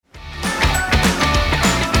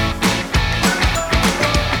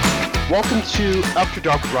Welcome to After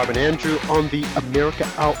Dark with Rob and Andrew on the America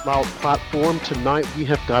Out Loud platform. Tonight we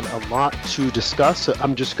have got a lot to discuss, so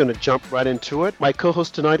I'm just going to jump right into it. My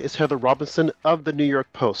co-host tonight is Heather Robinson of the New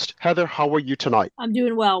York Post. Heather, how are you tonight? I'm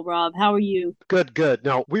doing well, Rob. How are you? Good, good.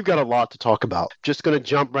 Now, we've got a lot to talk about. Just going to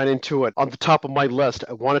jump right into it. On the top of my list,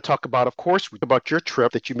 I want to talk about, of course, about your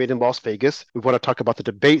trip that you made in Las Vegas. We want to talk about the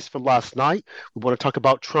debates from last night. We want to talk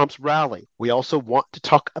about Trump's rally. We also want to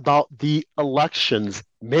talk about the elections.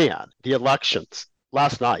 Man, the elections.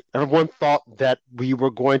 Last night, everyone thought that we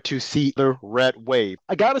were going to see the red wave.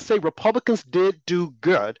 I got to say, Republicans did do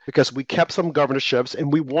good because we kept some governorships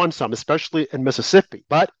and we won some, especially in Mississippi.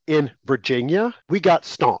 But in Virginia, we got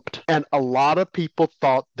stomped. And a lot of people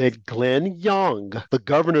thought that Glenn Young, the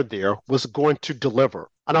governor there, was going to deliver.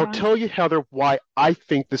 And I'll tell you, Heather, why I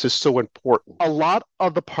think this is so important. A lot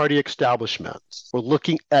of the party establishments were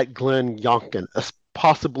looking at Glenn Youngkin as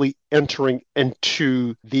possibly entering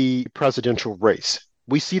into the presidential race.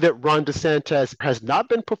 We see that Ron DeSantis has not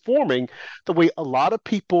been performing the way a lot of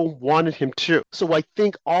people wanted him to. So I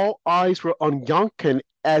think all eyes were on Youngkin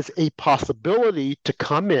as a possibility to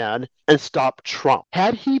come in and stop Trump.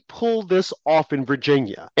 Had he pulled this off in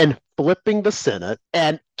Virginia and flipping the Senate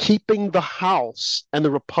and keeping the House and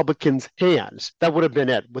the Republicans' hands, that would have been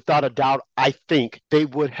it. Without a doubt, I think they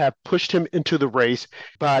would have pushed him into the race.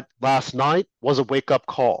 But last night was a wake-up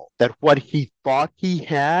call that what he thought he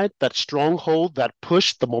had, that stronghold, that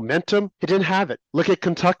push, the momentum, he didn't have it. Look at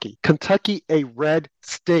Kentucky. Kentucky, a red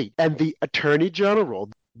state. And the Attorney General,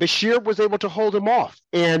 Bashir, was able to hold him off.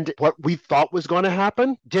 And what we thought was going to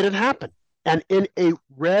happen didn't happen. And in a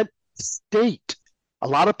red state, a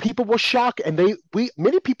lot of people were shocked, and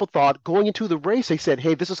many people thought going into the race, they said,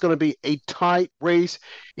 hey, this is going to be a tight race.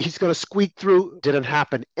 He's going to squeak through. Didn't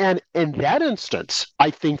happen. And in that instance, I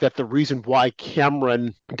think that the reason why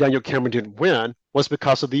Daniel Cameron didn't win was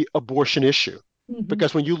because of the abortion issue. Mm-hmm.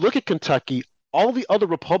 Because when you look at Kentucky, all the other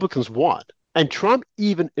Republicans won. And Trump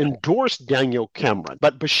even endorsed Daniel Cameron,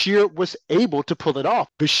 but Bashir was able to pull it off.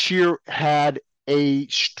 Bashir had a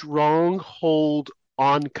strong hold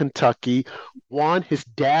on Kentucky. One, his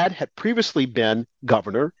dad had previously been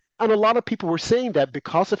governor, and a lot of people were saying that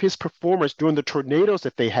because of his performance during the tornadoes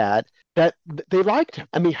that they had, that they liked him.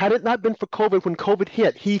 I mean, had it not been for COVID, when COVID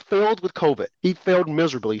hit, he failed with COVID. He failed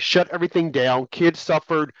miserably, shut everything down, kids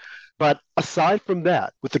suffered. But aside from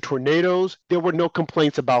that, with the tornadoes, there were no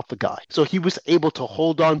complaints about the guy. So he was able to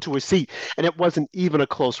hold on to his seat, and it wasn't even a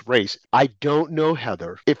close race. I don't know,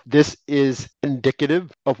 Heather, if this is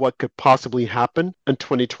indicative of what could possibly happen in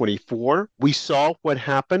 2024. We saw what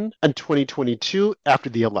happened in 2022 after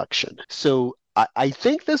the election. So I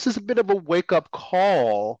think this is a bit of a wake-up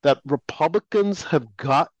call that Republicans have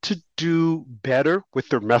got to do better with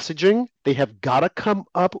their messaging. They have got to come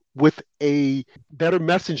up with a better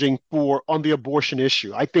messaging on the abortion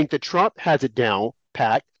issue. I think that Trump has it down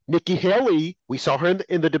pat. Nikki Haley, we saw her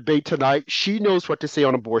in the debate tonight. She knows what to say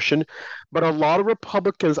on abortion. But a lot of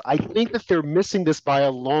Republicans, I think that they're missing this by a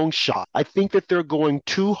long shot. I think that they're going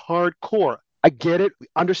too hardcore. I get it. We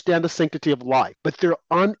understand the sanctity of life, but they're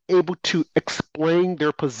unable to explain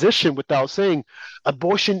their position without saying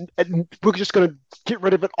abortion, we're just going to get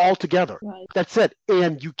rid of it altogether. Right. That's it.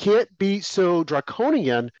 And you can't be so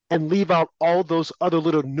draconian and leave out all those other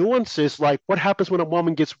little nuances, like what happens when a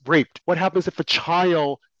woman gets raped? What happens if a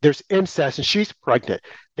child, there's incest and she's pregnant?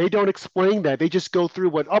 They don't explain that. They just go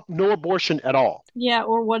through no abortion at all. Yeah,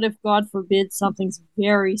 or what if, God forbid, something's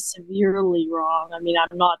very severely wrong? I mean,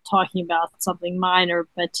 I'm not talking about something minor,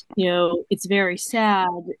 but, it's very sad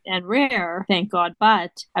and rare, thank God.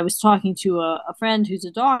 But I was talking to a friend who's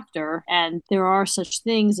a doctor, and there are such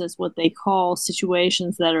things as what they call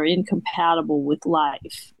situations that are incompatible with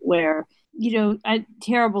life, where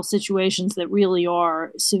terrible situations that really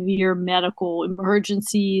are severe medical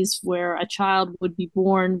emergencies where a child would be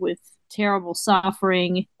born with terrible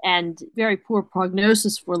suffering and very poor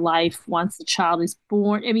prognosis for life once the child is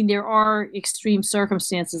born. I mean, there are extreme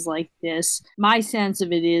circumstances like this. My sense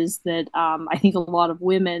of it is that I think a lot of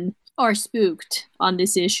women are spooked on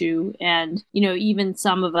this issue. And, even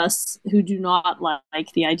some of us who do not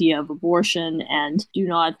like the idea of abortion and do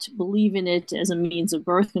not believe in it as a means of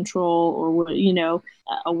birth control or,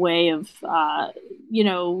 a way of,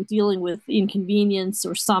 dealing with inconvenience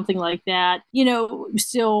or something like that,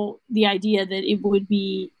 still the idea that it would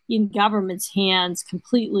be in government's hands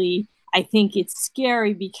completely. I think it's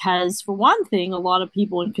scary because, for one thing, a lot of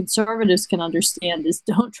people and conservatives can understand this,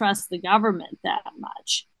 don't trust the government that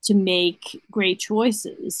much to make great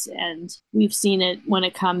choices. And we've seen it when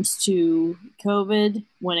it comes to COVID,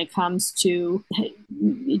 when it comes to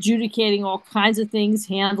adjudicating all kinds of things,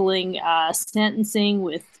 handling sentencing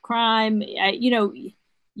with crime.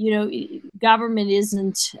 Government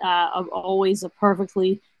isn't always a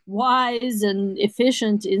perfectly wise and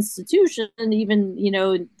efficient institution, even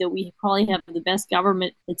that we probably have the best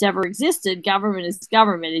government that's ever existed. Government is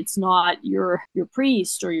government. It's not your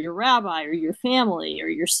priest or your rabbi or your family or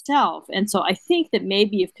yourself. And so I think that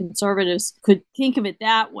maybe if conservatives could think of it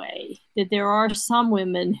that way, that there are some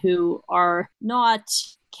women who are not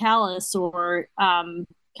callous or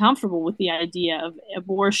comfortable with the idea of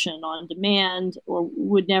abortion on demand or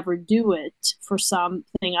would never do it for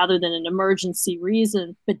something other than an emergency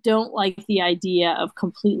reason, but don't like the idea of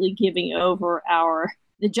completely giving over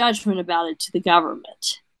the judgment about it to the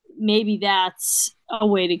government. Maybe that's a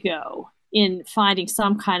way to go in finding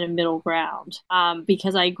some kind of middle ground.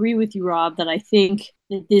 Because I agree with you, Rob, that I think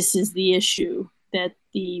that this is the issue that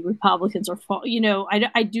the Republicans are,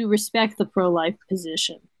 I do respect the pro-life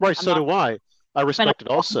position. Right, so do I. I respect it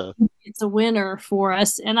also. It's a winner for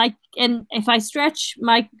us, and if I stretch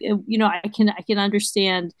my, I can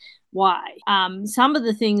understand why. Some of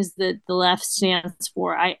the things that the left stands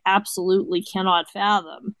for, I absolutely cannot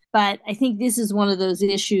fathom. But I think this is one of those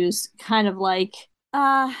issues, kind of like,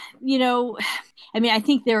 I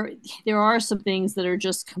think there are some things that are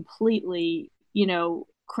just completely,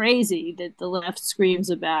 crazy that the left screams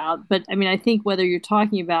about. But I think whether you're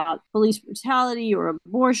talking about police brutality or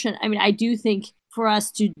abortion, I do think for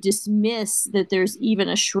us to dismiss that there's even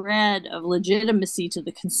a shred of legitimacy to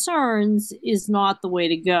the concerns is not the way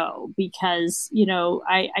to go, because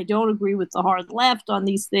I don't agree with the hard left on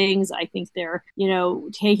these things. I think they're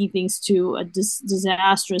taking things to a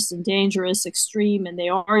disastrous and dangerous extreme, and they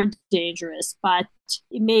are dangerous. But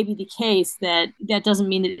it may be the case that doesn't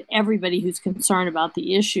mean that everybody who's concerned about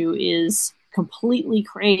the issue is completely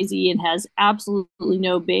crazy and has absolutely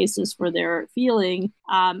no basis for their feeling.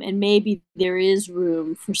 And maybe there is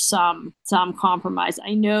room for some compromise.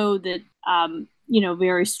 I know that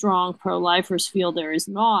very strong pro-lifers feel there is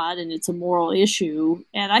not, and it's a moral issue.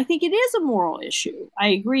 And I think it is a moral issue. I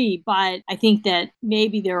agree. But I think that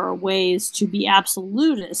maybe there are ways to be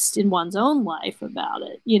absolutist in one's own life about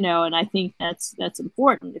it, and I think that's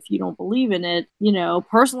important. If you don't believe in it,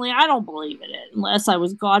 personally, I don't believe in it. Unless I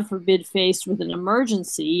was, God forbid, faced with an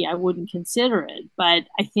emergency, I wouldn't consider it. But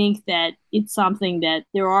I think that it's something that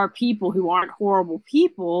there are people who aren't horrible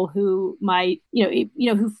people who might,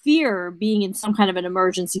 who fear being in some kind of an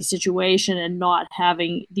emergency situation and not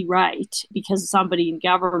having the right because somebody in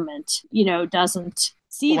government, doesn't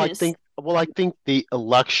see this. I think the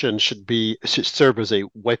election should serve as a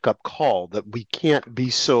wake-up call that we can't be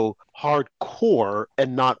so hardcore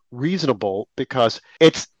and not reasonable, because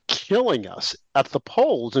it's killing us at the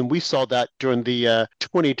polls. And we saw that during the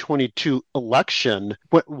 2022 election.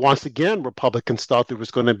 Once again, Republicans thought there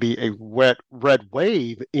was going to be a red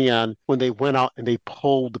wave. And when they went out and they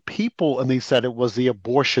polled the people, and they said it was the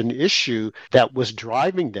abortion issue that was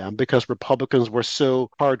driving them, because Republicans were so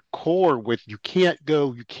hardcore with you can't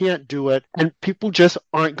go, you can't do it. And people just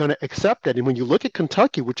aren't going to accept it. And when you look at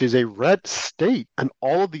Kentucky, which is a red state, and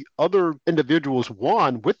all of the other individuals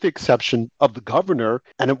won with the exception of the governor,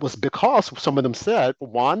 and it was because some of them said,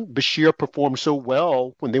 one, Bashir performed so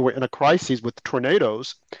well when they were in a crisis with the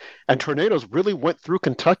tornadoes, and tornadoes really went through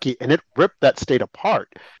Kentucky and it ripped that state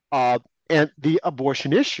apart. And the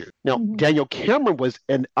abortion issue. Now, Daniel Cameron was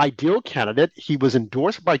an ideal candidate. He was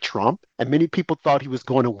endorsed by Trump, and many people thought he was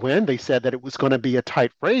going to win. They said that it was going to be a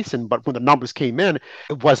tight race, but when the numbers came in,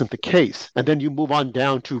 it wasn't the case. And then you move on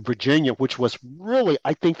down to Virginia, which was really,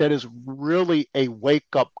 I think that is really a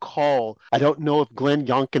wake-up call. I don't know if Glenn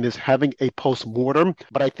Youngkin is having a post-mortem,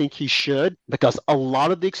 but I think he should, because a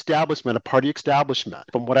lot of the establishment, a party establishment,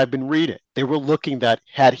 from what I've been reading, they were looking that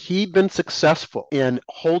had he been successful in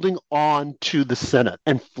holding on to the Senate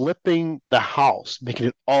and flipping the House, making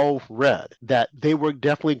it all red, that they were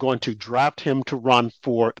definitely going to draft him to run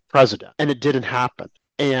for president. And it didn't happen.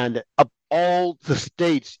 And of all the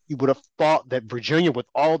states, you would have thought that Virginia, with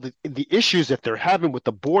all the issues that they're having with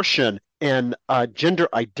abortion and gender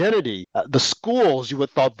identity, the schools, you would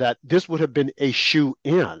have thought that this would have been a shoe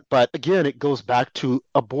in. But again, it goes back to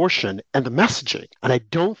abortion and the messaging. And I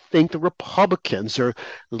don't think the Republicans are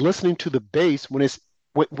listening to the base when it's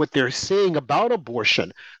what they're saying about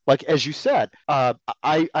abortion. Like, as you said,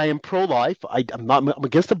 I am pro-life. I'm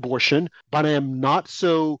against abortion, but I am not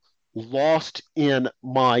so lost in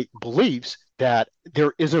my beliefs that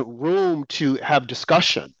there isn't room to have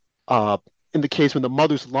discussion. In the case when the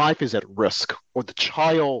mother's life is at risk, or the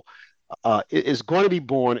child is going to be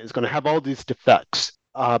born, is going to have all these defects.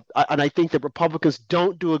 And I think that Republicans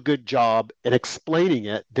don't do a good job in explaining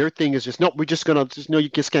it. Their thing is just, no, we're just going to, no, you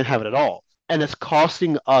just can't have it at all. And it's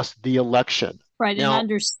costing us the election. Right, and Now,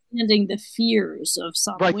 understanding the fears of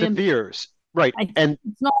some right, the women. fears, right, I think and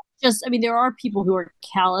it's not just, I mean, there are people who are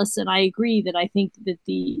callous, and I agree that I think that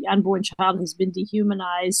the unborn child has been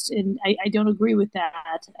dehumanized, and I don't agree with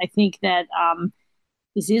that. I think that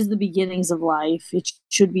this is the beginnings of life. It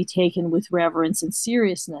should be taken with reverence and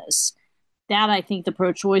seriousness. That I think the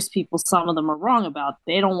pro-choice people, some of them are wrong about.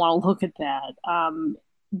 They don't want to look at that.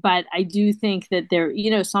 But I do think that there,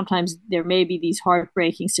 sometimes there may be these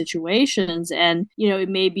heartbreaking situations, and it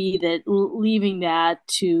may be that leaving that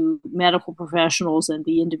to medical professionals and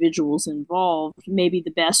the individuals involved may be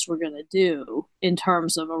the best we're going to do in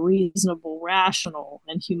terms of a reasonable, rational,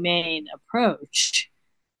 and humane approach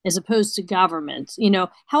as opposed to government.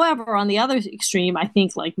 However, on the other extreme, I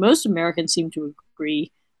think like most Americans seem to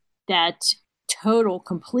agree that total,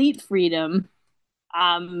 complete freedom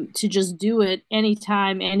to just do it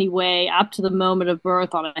anytime, anyway, up to the moment of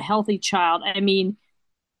birth on a healthy child. I mean,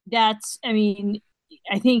 I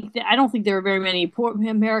don't think there are very many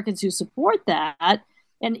Americans who support that.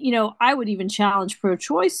 And, I would even challenge pro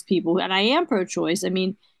choice people, and I am pro choice. I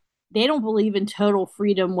mean, they don't believe in total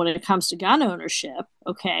freedom when it comes to gun ownership.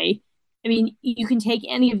 Okay. I mean, you can take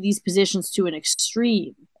any of these positions to an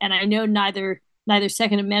extreme. And I know neither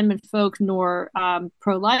Second Amendment folk nor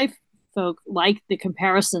pro life folk like the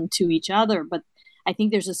comparison to each other, but I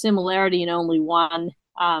think there's a similarity in only one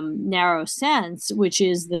narrow sense, which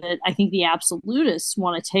is that I think the absolutists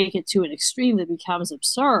want to take it to an extreme that becomes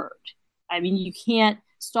absurd. I mean, you can't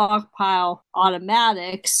stockpile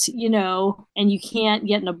automatics, and you can't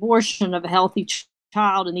get an abortion of a healthy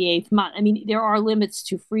child in the eighth month. I mean, there are limits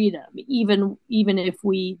to freedom, even if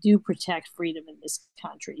we do protect freedom in this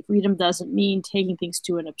country. Freedom doesn't mean taking things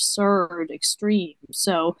to an absurd extreme.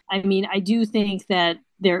 So, I mean, I do think that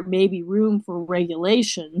there may be room for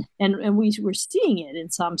regulation, and we're seeing it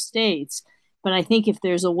in some states. But I think if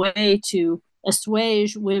there's a way to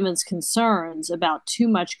assuage women's concerns about too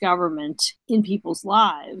much government in people's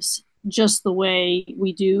lives, just the way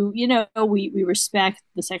we do, we respect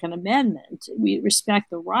the Second Amendment. We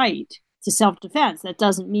respect the right to self-defense. That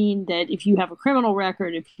doesn't mean that if you have a criminal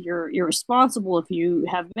record, if you're irresponsible, if you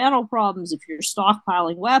have mental problems, if you're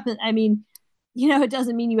stockpiling weapons, I mean, it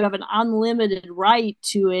doesn't mean you have an unlimited right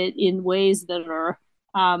to it in ways that are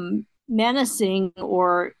menacing,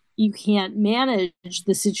 or you can't manage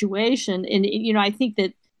the situation. And I think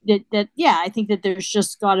that yeah, I think that there's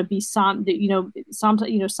just got to be some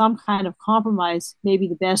kind of compromise, maybe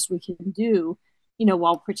the best we can do,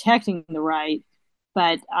 while protecting the right,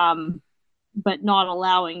 but not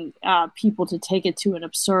allowing people to take it to an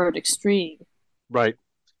absurd extreme. right.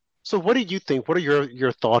 So, what do you think? What are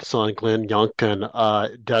your thoughts on Glenn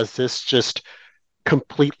Youngkin? Does this just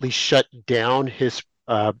completely shut down his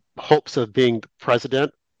hopes of being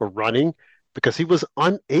president or running? Because he was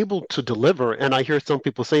unable to deliver. And I hear some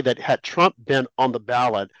people say that had Trump been on the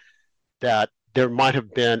ballot, that it might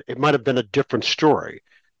have been a different story.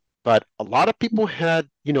 But a lot of people had,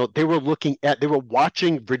 they were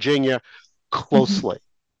watching Virginia Mm-hmm. closely.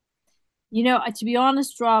 To be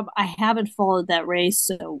honest, Rob, I haven't followed that race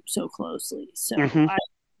so closely. So Hmm. I'm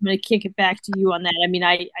going to kick it back to you on that. I mean,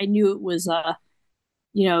 I knew it was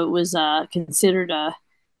considered a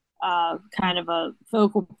kind of a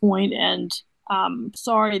focal point, and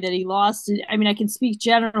sorry that he lost it. I mean, I can speak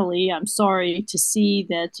generally. I'm sorry to see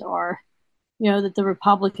that that the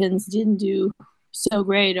Republicans didn't do so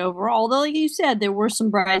great overall. Although, like you said, there were some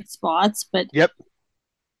bright spots, but Yep.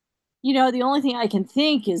 the only thing I can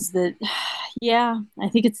think is that, yeah, I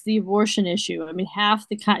think it's the abortion issue. I mean, half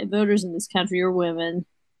the voters in this country are women.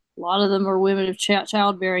 A lot of them are women of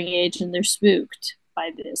childbearing age, and they're spooked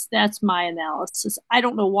by this. That's my analysis. I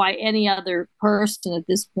don't know why any other person at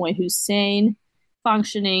this point who's sane,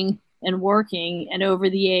 functioning, and working, and over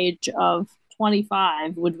the age of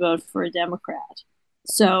 25 would vote for a Democrat.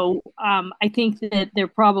 So I think that there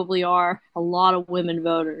probably are a lot of women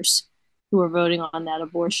voters who are voting on that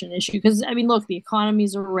abortion issue. Because I mean, look, the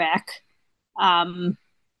economy's a wreck. Um,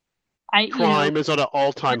 I Crime is at an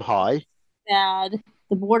all-time high. bad.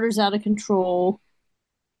 The border's out of control.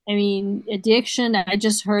 I mean, addiction. I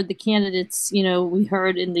just heard the candidates. We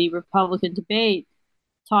heard in the Republican debate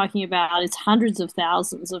talking about it's hundreds of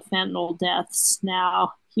thousands of fentanyl deaths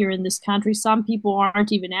now here in this country. Some people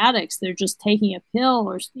aren't even addicts; they're just taking a pill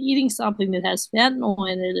or eating something that has fentanyl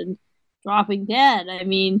in it and dropping dead. I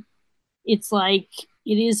mean, it's like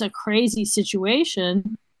it is a crazy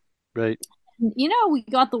situation. Right. We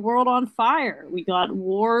got the world on fire. We got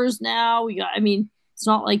wars now. I mean, it's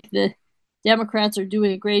not like the Democrats are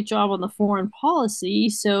doing a great job on the foreign policy.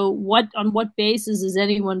 So on what basis is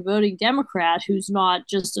anyone voting Democrat who's not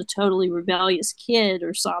just a totally rebellious kid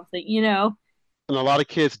or something? And a lot of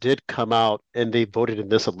kids did come out and they voted in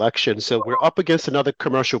this election. So we're up against another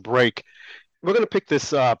commercial break. We're going to pick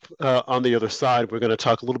this up on the other side. We're going to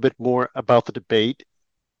talk a little bit more about the debate.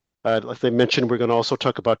 Like I mentioned, we're going to also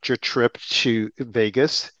talk about your trip to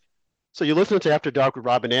Vegas. So you're listening to After Dark with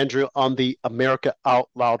Rob and Andrew on the America Out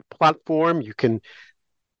Loud platform. You can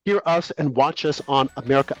hear us and watch us on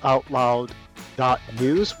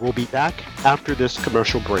americaoutloud.news. We'll be back after this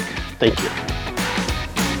commercial break. Thank you.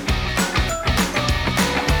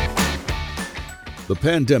 The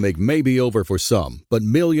pandemic may be over for some, but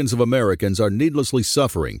millions of Americans are needlessly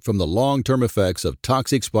suffering from the long-term effects of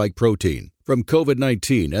toxic spike protein from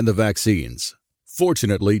COVID-19 and the vaccines.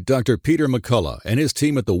 Fortunately, Dr. Peter McCullough and his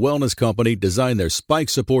team at the Wellness Company designed their spike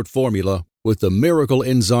support formula with the miracle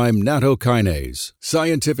enzyme nattokinase,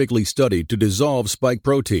 scientifically studied to dissolve spike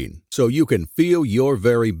protein so you can feel your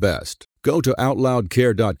very best. Go to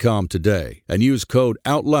OutLoudCare.com today and use code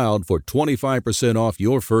OUTLOUD for 25% off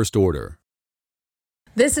your first order.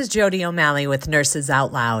 This is Jody O'Malley with Nurses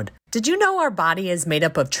Out Loud. Did you know our body is made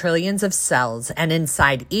up of trillions of cells, and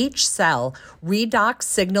inside each cell, redox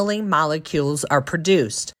signaling molecules are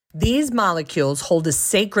produced? These molecules hold a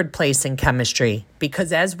sacred place in chemistry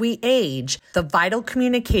because as we age, the vital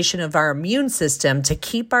communication of our immune system to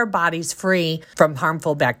keep our bodies free from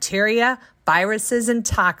harmful bacteria, viruses, and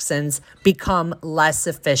toxins become less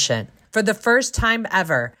efficient. For the first time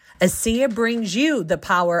ever, ASEA brings you the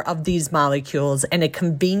power of these molecules in a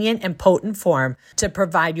convenient and potent form to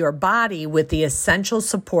provide your body with the essential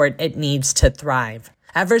support it needs to thrive.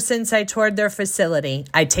 Ever since I toured their facility,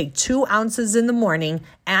 I take 2 ounces in the morning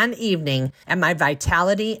and evening, and my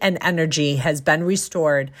vitality and energy has been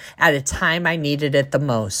restored at a time I needed it the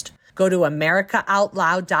most. Go to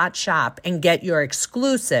americaoutloud.shop and get your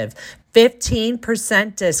exclusive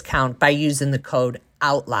 15% discount by using the code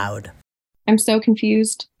OUTLOUD. I'm so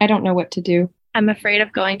confused. I don't know what to do. I'm afraid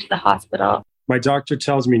of going to the hospital. My doctor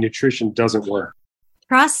tells me nutrition doesn't work.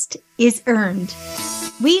 Trust is earned.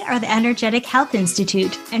 We are the Energetic Health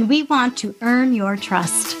Institute, and we want to earn your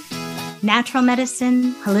trust. Natural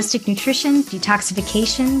medicine, holistic nutrition,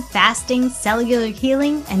 detoxification, fasting, cellular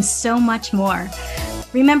healing, and so much more.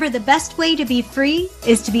 Remember, the best way to be free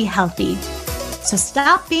is to be healthy. So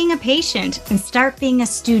stop being a patient and start being a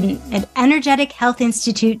student at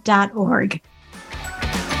energetichealthinstitute.org.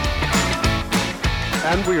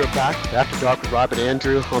 And we are back after Dark with Rob and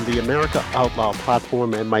Andrew on the America Out Loud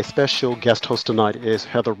platform. And my special guest host tonight is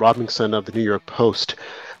Heather Robinson of the New York Post.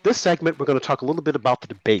 This segment, we're going to talk a little bit about the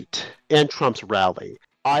debate and Trump's rally.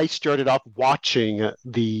 I started off watching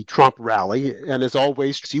the Trump rally, and as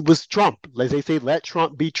always, he was Trump. As they say, let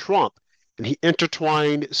Trump be Trump. And he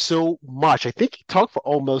intertwined so much. I think he talked for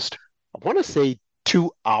almost, I want to say, 2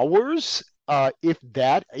 hours, if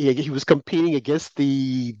that. He was competing against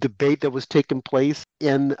the debate that was taking place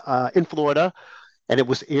in Florida, and it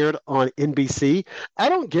was aired on NBC. I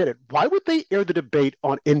don't get it. Why would they air the debate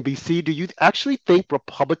on NBC? Do you actually think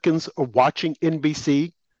Republicans are watching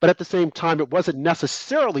NBC? But at the same time, it wasn't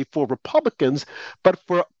necessarily for Republicans, but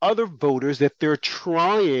for other voters that they're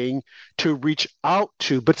trying to reach out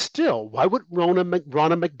to. But still, why would Ronna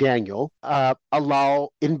McDaniel allow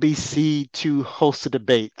NBC to host a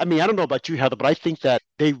debate? I mean, I don't know about you, Heather, but I think that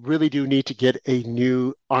they really do need to get a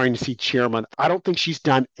new RNC chairman. I don't think she's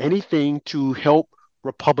done anything to help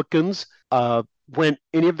Republicans win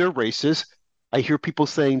any of their races. I hear people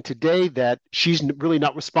saying today that she's really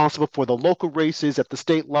not responsible for the local races at the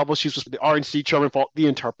state level. She's just the RNC chairman for the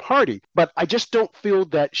entire party. But I just don't feel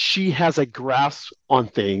that she has a grasp on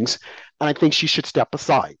things, and I think she should step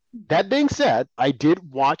aside. That being said, I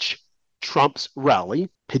did watch Trump's rally.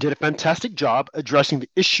 He did a fantastic job addressing the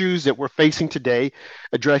issues that we're facing today,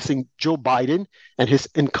 addressing Joe Biden and his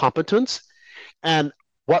incompetence. And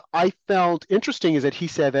what I found interesting is that he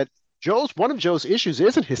said that one of Joe's issues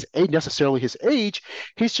isn't necessarily his age.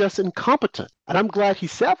 He's just incompetent. And I'm glad he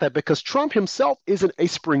said that because Trump himself isn't a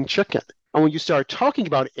spring chicken. And when you start talking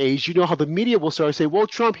about age, you know how the media will start to say, well,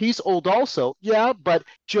 Trump, he's old also. Yeah, but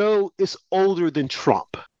Joe is older than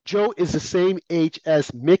Trump. Joe is the same age as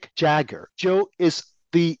Mick Jagger. Joe is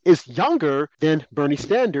younger than Bernie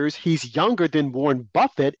Sanders. He's younger than Warren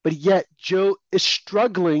Buffett, but yet Joe is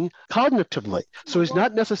struggling cognitively. So it's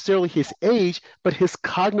not necessarily his age, but his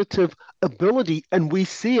cognitive ability, and we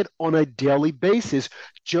see it on a daily basis.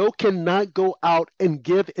 Joe cannot go out and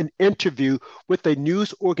give an interview with a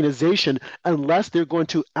news organization unless they're going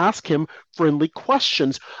to ask him friendly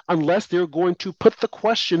questions, unless they're going to put the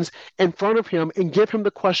questions in front of him and give him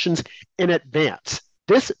the questions in advance.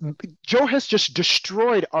 Joe has just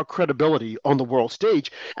destroyed our credibility on the world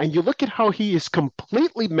stage. And you look at how he is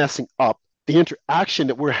completely messing up the interaction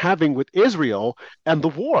that we're having with Israel and the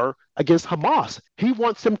war against Hamas. He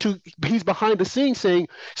wants them to, he's behind the scenes saying,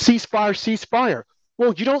 ceasefire, ceasefire.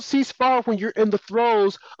 Well, you don't cease fire when you're in the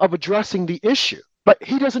throes of addressing the issue. But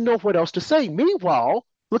he doesn't know what else to say. Meanwhile,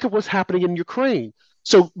 look at what's happening in Ukraine.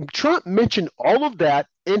 So Trump mentioned all of that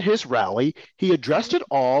in his rally. He addressed it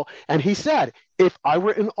all, and he said, if I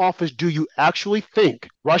were in office, do you actually think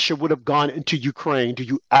Russia would have gone into Ukraine? Do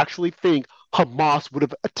you actually think Hamas would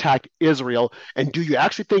have attacked Israel? And do you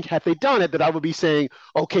actually think, had they done it, that I would be saying,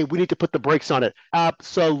 okay, we need to put the brakes on it?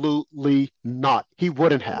 Absolutely not. He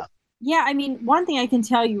wouldn't have. Yeah, I mean, one thing I can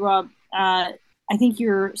tell you, Rob, I think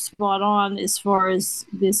you're spot on as far as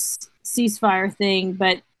this ceasefire thing,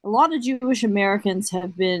 but a lot of Jewish Americans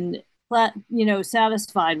have been,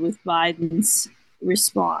 satisfied with Biden's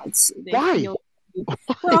response. Why?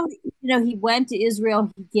 Well, he went to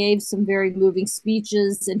Israel, he gave some very moving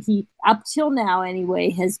speeches, and he, up till now anyway,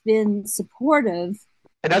 has been supportive.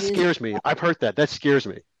 And that scares me. I've heard that. That scares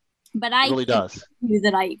me. But I really does.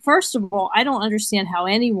 First of all, I don't understand how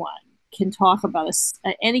anyone can talk about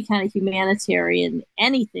any kind of humanitarian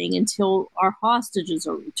anything until our hostages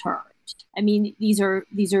are returned. I mean, these are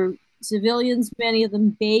civilians, many of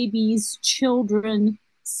them babies, children,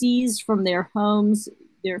 seized from their homes,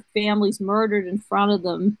 their families murdered in front of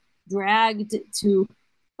them, dragged to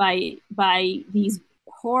by these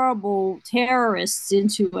horrible terrorists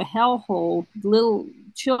into a hellhole, little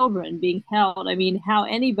children being held. I mean, how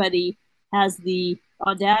anybody has the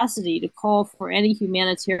audacity to call for any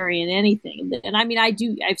humanitarian anything. And I mean,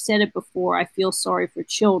 I've said it before, I feel sorry for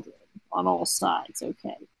children on all sides.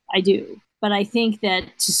 Okay, I do. But I think that,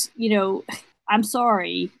 I'm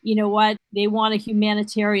sorry, you know what? They want a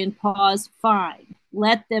humanitarian pause, fine.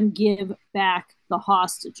 Let them give back the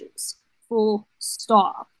hostages. Full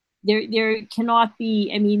stop. There cannot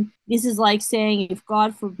be, I mean, this is like saying, if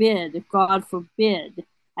God forbid,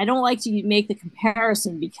 I don't like to make the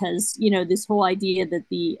comparison because, this whole idea that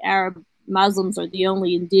the Arab Muslims are the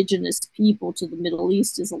only indigenous people to the Middle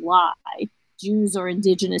East is a lie. Jews are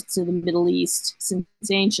indigenous to the Middle East since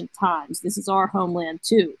ancient times. This is our homeland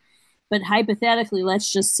too. But hypothetically,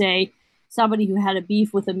 let's just say somebody who had a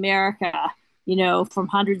beef with America, from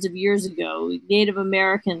hundreds of years ago, Native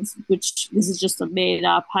Americans, which this is just a made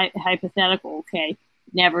up hypothetical, okay,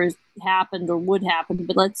 never happened or would happen,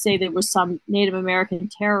 but let's say there was some Native American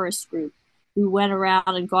terrorist group who went around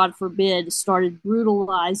and, God forbid, started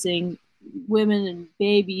brutalizing women and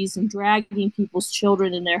babies and dragging people's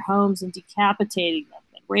children in their homes and decapitating them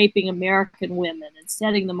and raping American women and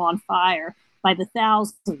setting them on fire by the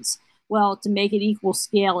thousands. Well, to make it equal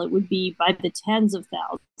scale, it would be by the tens of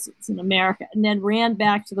thousands in America, and then ran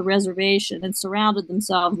back to the reservation and surrounded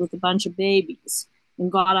themselves with a bunch of babies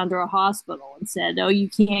and got under a hospital and said, oh, you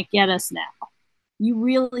can't get us now. You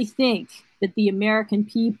really think that the American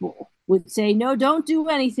people would say, no, don't do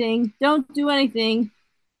anything,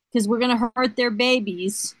 because we're going to hurt their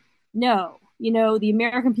babies? No. The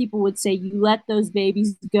American people would say, you let those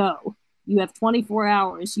babies go. You have 24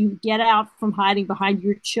 hours. You get out from hiding behind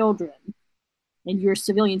your children and your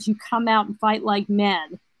civilians. You come out and fight like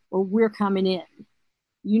men, or we're coming in.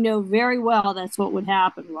 You know very well that's what would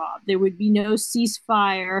happen, Rob. There would be no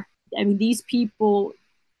ceasefire. I mean, these people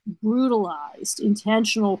brutalized,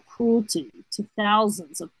 intentional cruelty to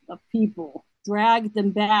thousands of people, dragged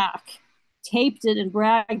them back, taped it and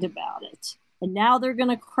bragged about it. And now they're going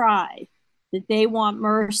to cry that they want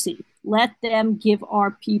mercy. Let them give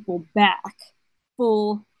our people back.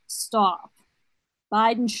 Full stop.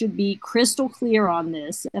 Biden should be crystal clear on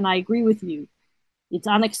this, and I agree with you. It's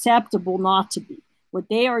unacceptable not to be. What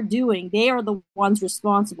they are doing, they are the ones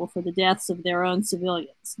responsible for the deaths of their own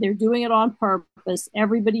civilians. They're doing it on purpose.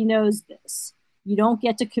 Everybody knows this. You don't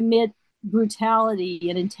get to commit brutality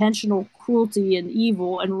and intentional cruelty and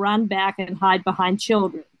evil and run back and hide behind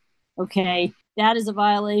children. Okay? That is a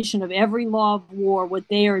violation of every law of war, what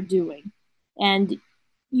they are doing. And,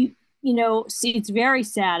 see, it's very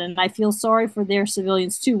sad, and I feel sorry for their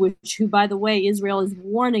civilians too, who, by the way, Israel is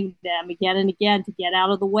warning them again and again to get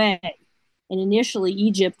out of the way. And initially,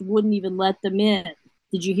 Egypt wouldn't even let them in.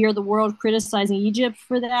 Did you hear the world criticizing Egypt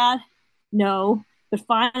for that? No. But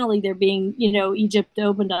finally, they're being, Egypt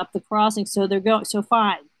opened up the crossing, so they're going. So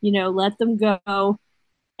fine, let them go.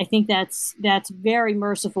 I think that's very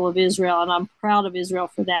merciful of Israel, and I'm proud of Israel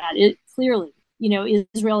for that. It clearly,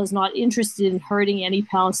 Israel is not interested in hurting any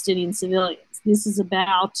Palestinian civilians. This is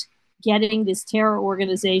about getting this terror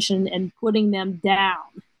organization and putting them down,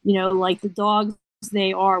 like the dogs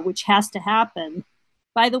they are, which has to happen.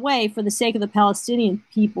 by the way, for the sake of the Palestinian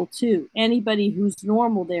people too, anybody who's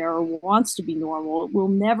normal there or wants to be normal will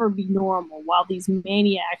never be normal while these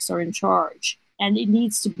maniacs are in charge, and it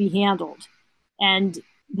needs to be handled. And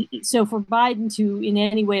so for Biden to in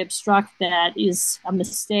any way obstruct that is a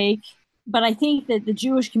mistake. But I think that the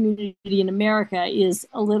Jewish community in America is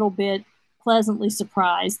a little bit pleasantly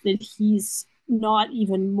surprised that he's not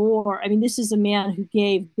even more. I mean, this is a man who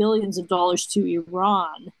gave billions of dollars to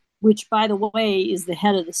Iran, which, by the way, is the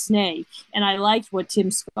head of the snake. And I liked what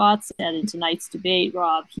Tim Scott said in tonight's debate,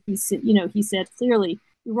 Rob. He said clearly,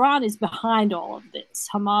 Iran is behind all of this.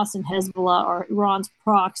 Hamas and Hezbollah are Iran's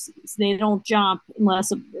proxies. They don't jump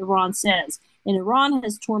unless Iran says. And Iran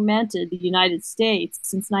has tormented the United States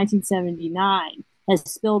since 1979, has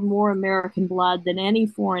spilled more American blood than any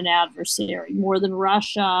foreign adversary, more than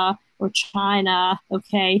Russia or China,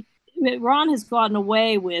 okay? Iran has gotten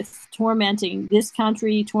away with tormenting this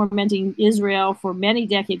country, tormenting Israel for many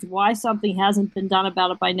decades. Why something hasn't been done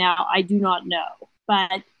about it by now, I do not know.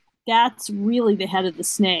 But that's really the head of the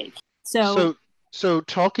snake. So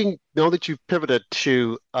talking, now that you've pivoted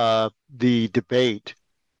to the debate,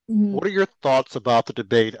 what are your thoughts about the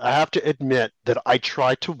debate? I have to admit that I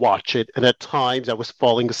tried to watch it, and at times I was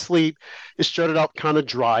falling asleep. It started out kind of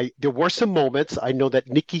dry. There were some moments. I know that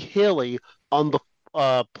Nikki Haley on the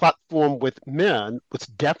platform with men was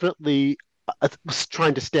definitely was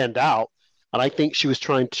trying to stand out, and I think she was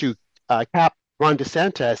trying to cap Ron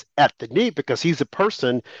DeSantis at the knee because he's a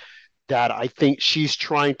person that I think she's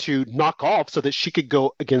trying to knock off so that she could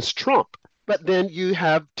go against Trump. But then you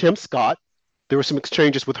have Tim Scott. There were some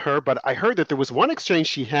exchanges with her, but I heard that there was one exchange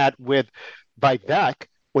she had with Vivek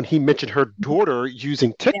when he mentioned her daughter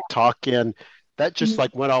using TikTok, and that just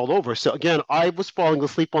like went all over. So again, I was falling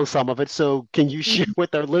asleep on some of it. So can you share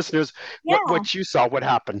with our listeners what you saw, what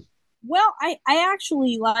happened? Well, I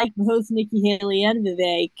actually like both Nikki Haley and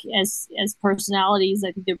Vivek as personalities.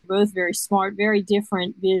 I think they're both very smart, very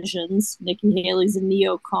different visions. Nikki Haley's a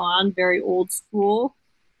neocon, very old school.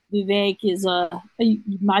 Vivek is a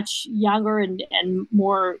much younger and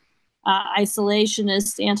more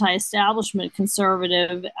isolationist, anti-establishment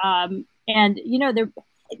conservative. And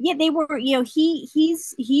they were.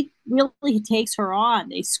 He really takes her on.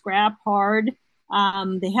 They scrap hard.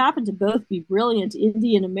 They happen to both be brilliant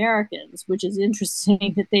Indian Americans, which is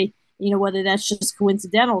interesting that they, whether that's just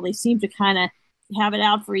coincidental, they seem to kind of have it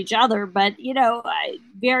out for each other. But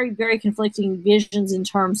very, very conflicting visions in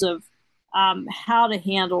terms of how to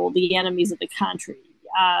handle the enemies of the country.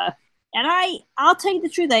 And I'll tell you the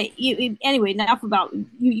truth. Anyway, enough about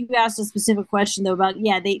you. You asked a specific question though about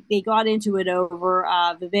they got into it over.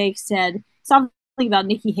 Vivek said something about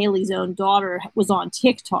Nikki Haley's own daughter was on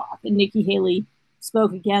TikTok, and Nikki Haley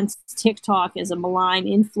spoke against TikTok as a malign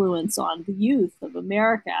influence on the youth of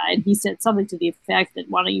America, and he said something to the effect that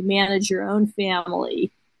why don't you manage your own family?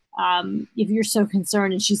 If you're so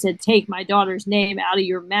concerned. And she said, take my daughter's name out of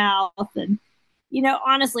your mouth. And,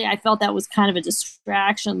 honestly, I felt that was kind of a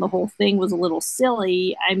distraction. The whole thing was a little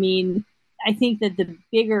silly. I mean, I think that the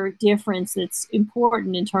bigger difference that's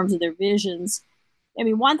important in terms of their visions,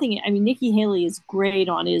 Nikki Haley is great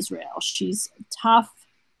on Israel. She's tough.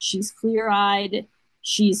 She's clear-eyed.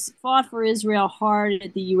 She's fought for Israel hard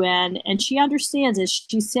at the UN, and she understands, as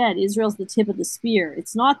she said, Israel's the tip of the spear.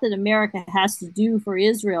 It's not that America has to do for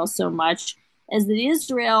Israel so much as that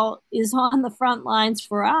Israel is on the front lines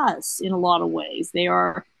for us in a lot of ways. They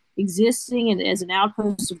are existing as an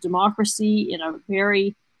outpost of democracy in a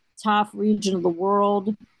very tough region of the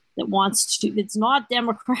world it's not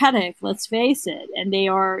democratic, let's face it. And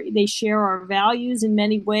they share our values in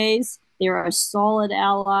many ways. They are a solid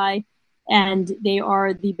ally. And they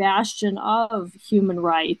are the bastion of human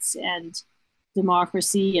rights and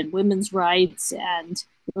democracy and women's rights and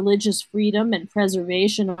religious freedom and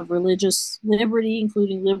preservation of religious liberty,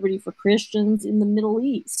 including liberty for Christians in the Middle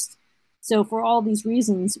East. So for all these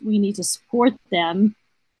reasons, we need to support them.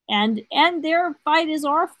 And their fight is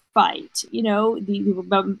our fight.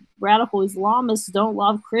 The radical Islamists don't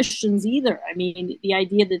love Christians either. I mean, the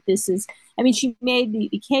idea that she made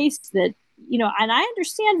the case that, and I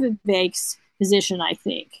understand Vivek's position, I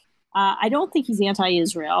think. I don't think he's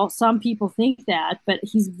anti-Israel. Some people think that, but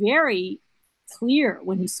he's very clear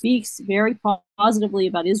when he speaks very positively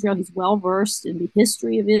about Israel. He's well-versed in the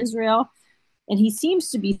history of Israel. And he seems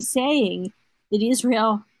to be saying that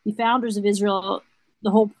Israel, the founders of Israel,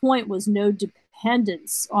 the whole point was no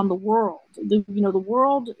dependence on the world. The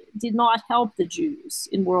world did not help the Jews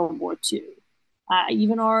in World War II.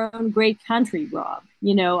 Even our own great country, Rob,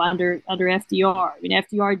 under FDR. I mean,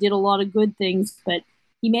 FDR did a lot of good things, but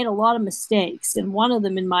he made a lot of mistakes. And one of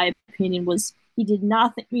them, in my opinion, was He did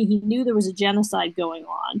nothing. I mean, he knew there was a genocide going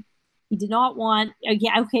on. He did not want,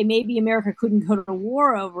 okay, maybe America couldn't go to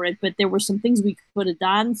war over it, but there were some things we could have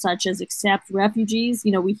done, such as accept refugees.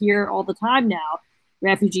 We hear all the time now,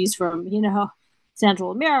 refugees from,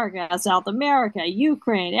 Central America, South America,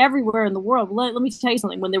 Ukraine, everywhere in the world. Let me tell you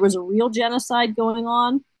something. When there was a real genocide going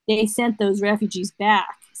on, they sent those refugees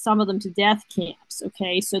back, some of them to death camps.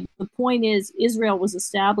 Okay, so the point is, Israel was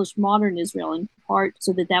established, modern Israel, in part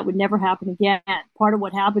so that would never happen again. Part of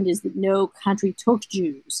what happened is that no country took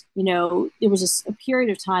Jews. There was a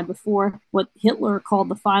period of time before what Hitler called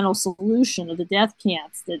the final solution of the death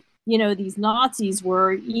camps, that these Nazis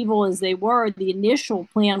were evil as they were. The initial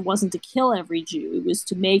plan wasn't to kill every Jew. It was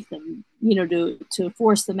to make them, to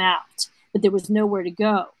force them out. But there was nowhere to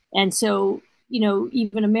go. And so,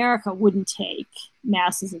 even America wouldn't take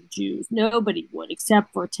masses of Jews. Nobody would,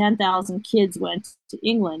 except for 10,000 kids went to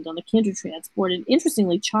England on the kinder transport. And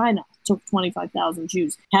interestingly, China took 25,000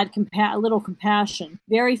 Jews, had a little compassion.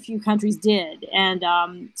 Very few countries did. And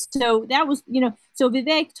so that was, so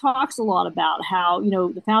Vivek talks a lot about how,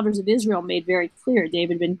 the founders of Israel made very clear,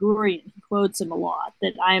 David Ben Gurion, he quotes him a lot,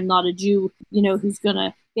 that I am not a Jew, who's going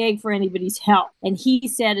to beg for anybody's help. And he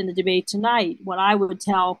said in the debate tonight, what I would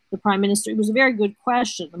tell the prime minister, it was a very good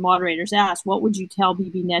question. The moderators asked, what would you tell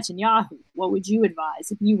Bibi Netanyahu? What would you advise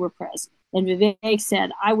if you were president? And Vivek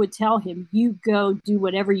said, I would tell him, you go do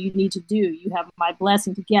whatever you need to do. You have my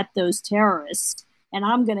blessing to get those terrorists, and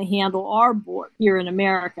I'm going to handle our border here in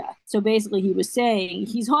America. So basically he was saying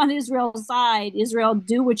he's on Israel's side. Israel,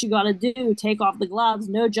 do what you got to do. Take off the gloves.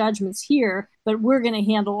 No judgments here, but we're going to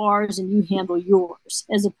handle ours and you handle yours,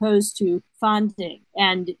 as opposed to funding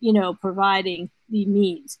and, providing the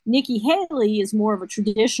means. Nikki Haley is more of a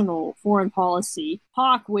traditional foreign policy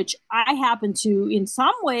hawk, which I happen to, in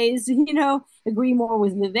some ways, agree more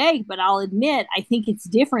with Vivek, but I'll admit, I think it's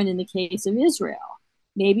different in the case of Israel.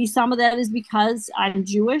 Maybe some of that is because I'm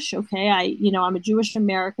Jewish. Okay, I'm a Jewish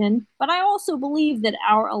American, but I also believe that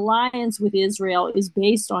our alliance with Israel is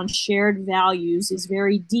based on shared values, is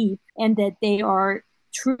very deep, and that they are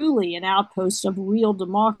truly an outpost of real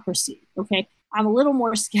democracy. Okay, I'm a little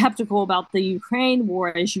more skeptical about the Ukraine war,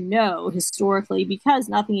 as you know, historically, because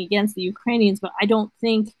nothing against the Ukrainians, but I don't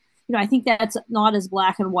think, I think that's not as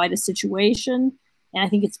black and white a situation. And I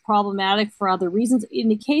think it's problematic for other reasons. In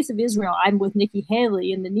the case of Israel, I'm with Nikki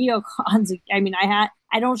Haley and the neocons.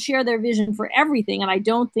 I don't share their vision for everything. And I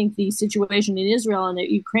don't think the situation in Israel and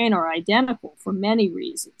Ukraine are identical for many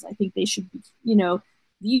reasons. I think they should be,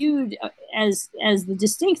 viewed as the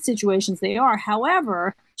distinct situations they are.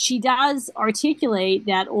 However, she does articulate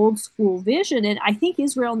that old school vision, and I think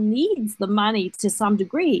Israel needs the money to some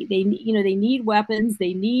degree. They need weapons.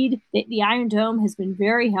 They need the Iron Dome has been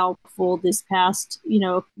very helpful this past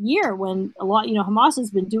year, when a lot Hamas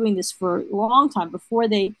has been doing this for a long time before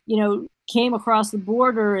they came across the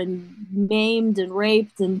border and maimed and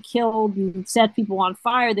raped and killed and set people on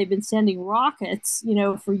fire. They've been sending rockets,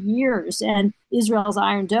 for years. And Israel's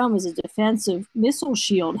Iron Dome as a defensive missile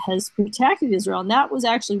shield has protected Israel. And that was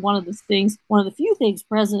actually one of the few things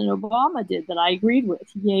President Obama did that I agreed with.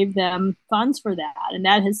 He gave them funds for that, and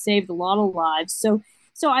that has saved a lot of lives. So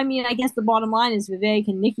I mean, I guess the bottom line is Vivek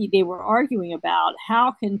and Nikki, they were arguing about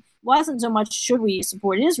wasn't so much should we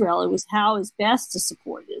support Israel, it was how is best to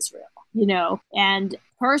support Israel. And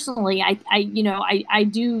personally, I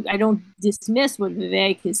don't dismiss what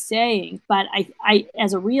Vivek is saying, but I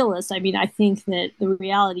as a realist, I think that the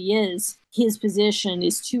reality is his position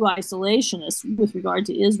is too isolationist with regard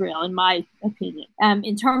to Israel, in my opinion.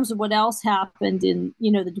 In terms of what else happened in,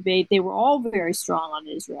 the debate, they were all very strong on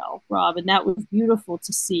Israel, Rob, and that was beautiful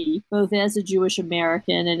to see, both as a Jewish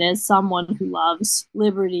American and as someone who loves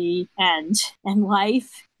liberty and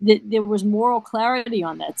life. There was moral clarity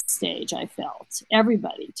on that stage, I felt.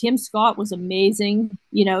 Everybody. Tim Scott was amazing.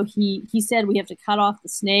 He said we have to cut off the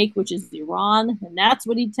snake, which is Iran, and that's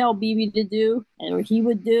what he'd tell Bibi to do, or he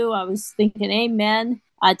would do. I was thinking, amen.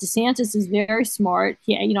 DeSantis is very smart.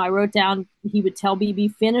 I wrote down he would tell Bibi,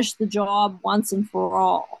 finish the job once and for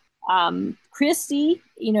all. Christie,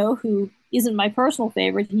 who isn't my personal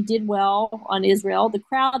favorite, he did well on Israel. The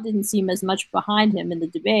crowd didn't seem as much behind him in the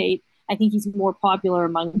debate. I think he's more popular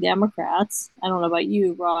among Democrats. I don't know about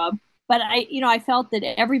you, Rob. But I felt that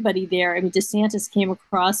everybody there, DeSantis came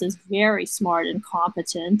across as very smart and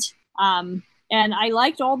competent. And I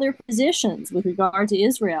liked all their positions with regard to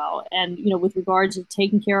Israel and, with regard to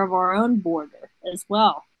taking care of our own border as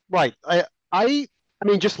well. Right. I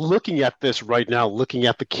just looking at this right now, looking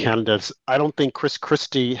at the candidates, I don't think Chris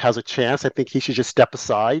Christie has a chance. I think he should just step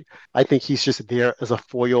aside. I think he's just there as a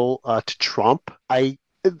foil to Trump. I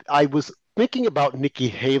was thinking about Nikki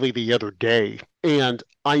Haley the other day, And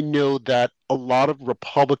I know that a lot of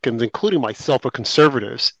Republicans, including myself, are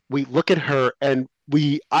conservatives. We look at her and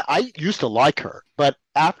I used to like her, but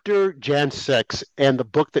after Jan 6 and the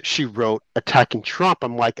book that she wrote attacking Trump,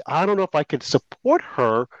 I'm like, I don't know if I could support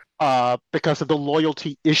her because of the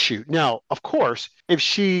loyalty issue. Now, of course, if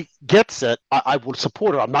she gets it, I would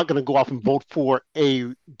support her. I'm not going to go off and vote for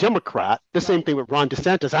a Democrat. The same thing with Ron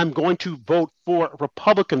DeSantis. I'm going to vote for a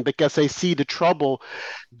Republican because I see the trouble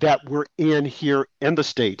that we're in here in the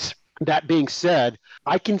States. That being said,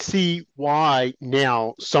 I can see why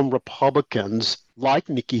now some Republicans like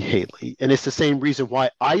Nikki Haley, and it's the same reason why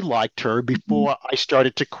I liked her before I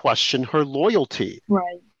started to question her loyalty.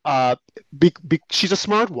 Right. She's a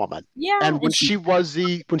smart woman. Yeah. And when she was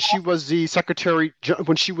the secretary,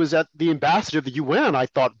 when she was at the ambassador of the UN, I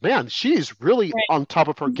thought, man, she's really on top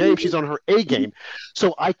of her game. She's on her A game.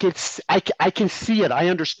 So I can see it. I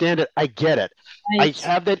understand it. I get it. Right. I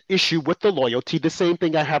have that issue with the loyalty. The same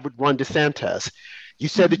thing I have with Ron DeSantis. You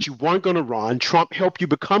said that you weren't going to run. Trump helped you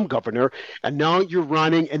become governor, and now you're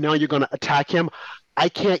running, and now you're going to attack him. I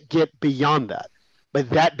can't get beyond that. But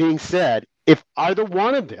that being said, if either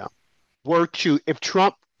one of them if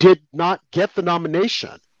Trump did not get the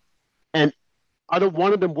nomination and either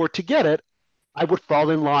one of them were to get it, I would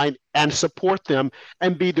fall in line and support them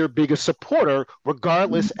and be their biggest supporter,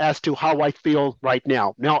 regardless as to how I feel right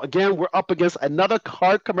now. Now, again, we're up against another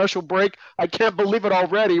hard commercial break. I can't believe it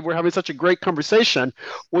already. We're having such a great conversation.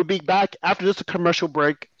 We'll be back after this commercial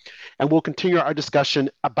break, and we'll continue our discussion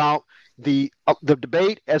about the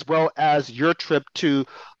debate as well as your trip to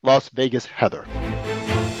Las Vegas, Heather.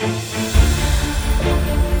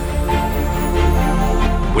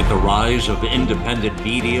 With the rise of independent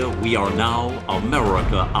media, we are now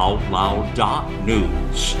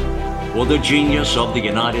AmericaOutloud.news. For the genius of the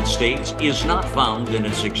United States is not found in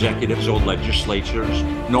its executives or legislatures,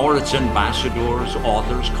 nor its ambassadors,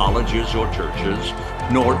 authors, colleges, or churches,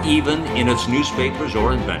 nor even in its newspapers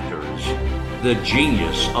or inventors. The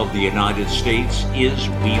genius of the United States is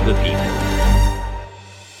we the people.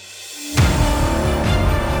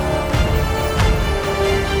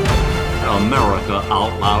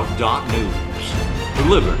 AmericaOutloud.news.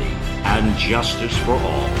 Liberty and justice for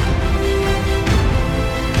all.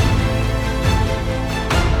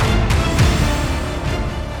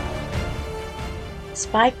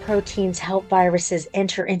 Spike proteins help viruses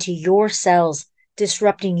enter into your cells,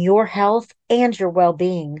 disrupting your health and your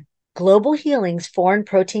well-being. Global Healing's Foreign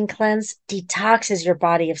Protein Cleanse detoxes your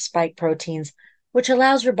body of spike proteins, which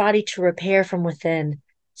allows your body to repair from within,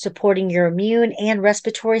 supporting your immune and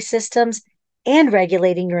respiratory systems and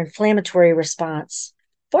regulating your inflammatory response.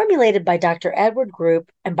 Formulated by Dr. Edward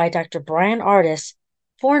Group and by Dr. Brian Ardis,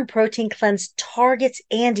 Foreign Protein Cleanse targets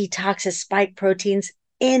and detoxes spike proteins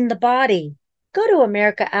in the body. Go to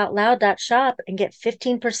AmericaOutloud.shop and get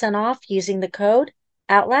 15% off using the code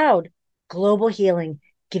OUTLOUD. Global Healing,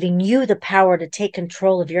 giving you the power to take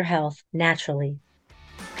control of your health naturally.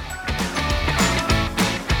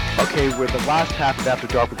 Okay, we're the last half of After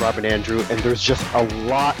Dark with Rob and Andrew, and there's just a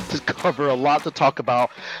lot to cover, a lot to talk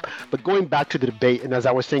about. But going back to the debate, and as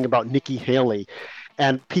I was saying about Nikki Haley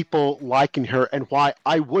and people liking her and why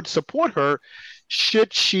I would support her,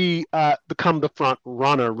 should she become the front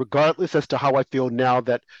runner, regardless as to how I feel now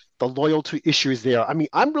that the loyalty issue is there. I mean,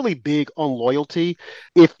 I'm really big on loyalty.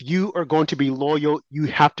 If you are going to be loyal, you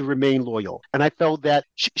have to remain loyal. And I felt that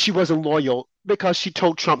she wasn't loyal because she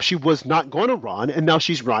told Trump she was not going to run, and now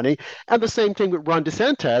she's running. And the same thing with Ron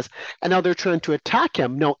DeSantis, and now they're trying to attack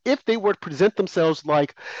him. Now, if they were to present themselves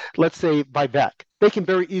like, let's say, Vivek, they can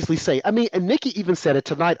very easily say, I mean, and Nikki even said it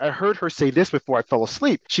tonight. I heard her say this before I fell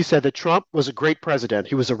asleep. She said that Trump was a great president.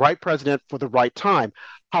 He was the right president for the right time.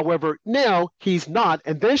 However, now he's not.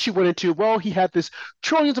 And then she went into, well, he had this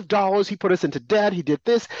trillions of dollars. He put us into debt. He did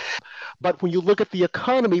this. But when you look at the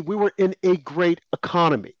economy, we were in a great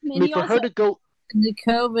economy. I mean for her to go. The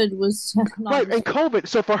COVID was right, and COVID.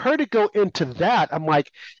 So for her to go into that, I'm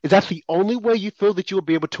like, is that the only way you feel that you will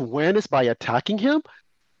be able to win is by attacking him?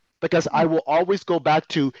 Because I will always go back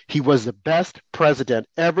to he was the best president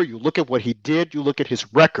ever. You look at what he did, you look at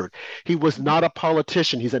his record. He was not a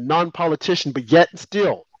politician. He's a non-politician, but yet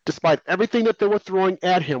still, despite everything that they were throwing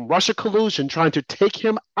at him, Russia collusion, trying to take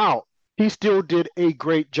him out, he still did a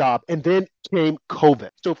great job. And then came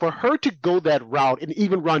COVID. So for her to go that route, and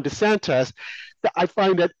even Ron DeSantis, I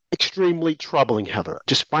find that extremely troubling, Heather.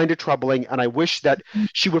 Just find it troubling, and I wish that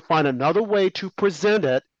she would find another way to present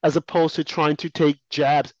it as opposed to trying to take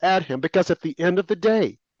jabs at him, because at the end of the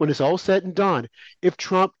day, when it's all said and done, if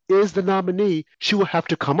Trump is the nominee, she will have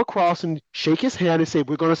to come across and shake his hand and say,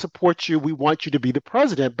 we're going to support you. We want you to be the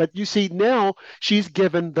president. But you see, now she's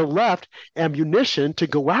given the left ammunition to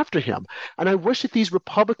go after him. And I wish that these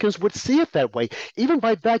Republicans would see it that way. Even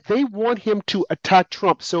by that, they want him to attack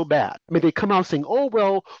Trump so bad. I mean, they come out saying, oh,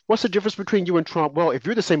 well, what's the difference between you and Trump? Well, if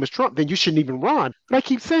you're the same as Trump, then you shouldn't even run. And I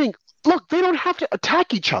keep saying, look, they don't have to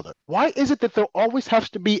attack each other. Why is it that there always has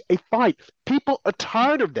to be a fight? People are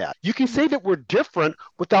tired of that. You can say that we're different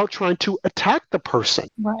without trying to attack the person.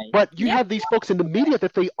 Right. But you have these folks in the media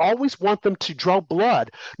that they always want them to draw blood.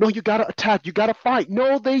 No, you got to attack. You got to fight.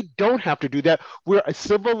 No, they don't have to do that. We're a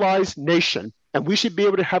civilized nation. And we should be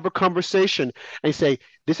able to have a conversation and say,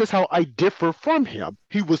 this is how I differ from him.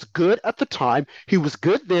 He was good at the time. He was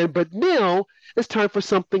good then. But now it's time for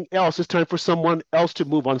something else. It's time for someone else to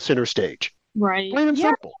move on center stage. Right. Plain and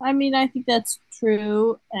simple. I mean, I think that's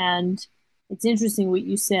true. And it's interesting what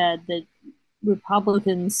you said, that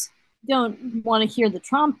Republicans don't want to hear the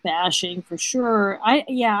Trump bashing for sure.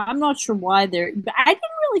 I'm not sure why I didn't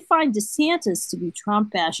really find DeSantis to be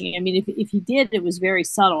Trump bashing. I mean, if he did, it was very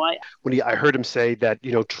subtle. I heard him say that,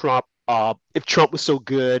 Trump, if Trump was so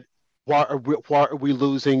good, why are we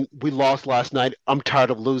losing? We lost last night. I'm tired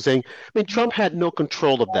of losing. I mean, Trump had no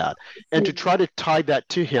control of that. And to try to tie that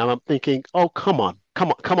to him, I'm thinking, oh, come on now,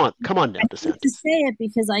 DeSantis. To say it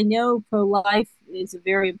because I know pro-life is a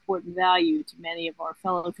very important value to many of our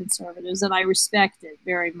fellow conservatives, and I respect it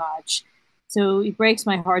very much. So it breaks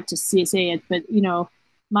my heart to say it, but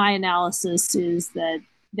my analysis is that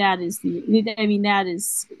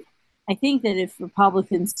I think that if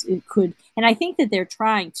Republicans could, and I think that they're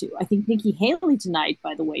trying to, I think Nikki Haley tonight,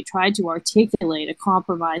 by the way, tried to articulate a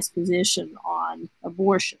compromised position on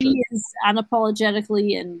abortion. She is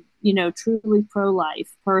unapologetically and, truly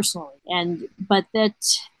pro-life personally. But that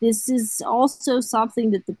this is also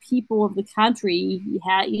something that the people of the country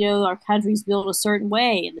our country's built a certain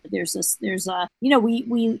way. And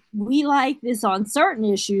we like this on certain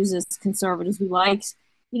issues as conservatives. We like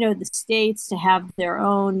the states to have their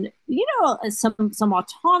own, some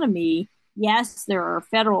autonomy. Yes, there are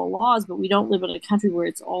federal laws, but we don't live in a country where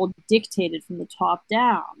it's all dictated from the top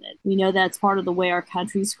down. And we know that's part of the way our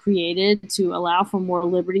country's created to allow for more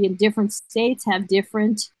liberty, and different states have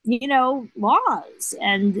different, laws,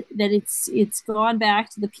 and that it's gone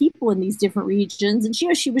back to the people in these different regions. And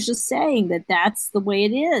she was just saying that that's the way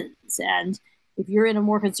it is. And if you're in a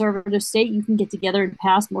more conservative state, you can get together and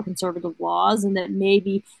pass more conservative laws. And that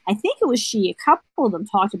maybe, I think it was a couple of them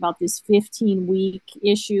talked about this 15-week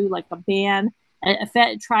issue, like a ban,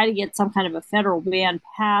 try to get some kind of a federal ban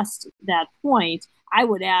past that point. I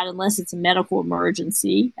would add, unless it's a medical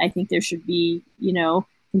emergency, I think there should be,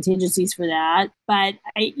 contingencies for that. But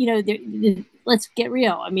let's get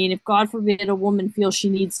real. I mean, if God forbid a woman feels she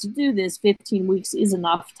needs to do this, 15 weeks is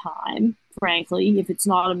enough time, frankly, if it's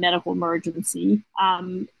not a medical emergency.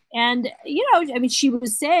 She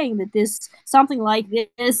was saying that something like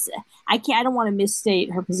this, I don't want to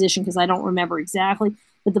misstate her position because I don't remember exactly,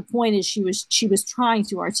 but the point is she was trying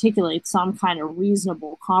to articulate some kind of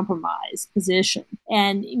reasonable compromise position.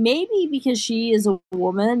 And maybe because she is a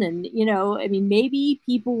woman and, maybe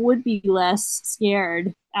people would be less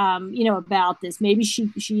scared, about this. Maybe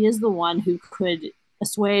she is the one who could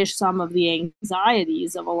assuage some of the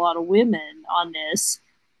anxieties of a lot of women on this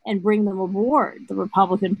and bring them aboard the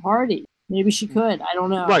Republican Party. Maybe she could. I don't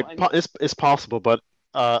know. Right. It's possible, but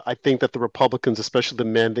I think that the Republicans, especially the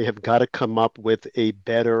men, they have got to come up with a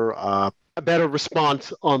better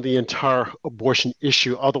response on the entire abortion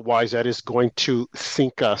issue. Otherwise, that is going to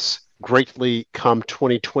sink us greatly come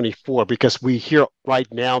 2024, because we hear right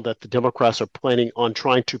now that the Democrats are planning on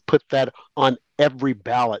trying to put that on every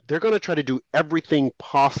ballot. They're going to try to do everything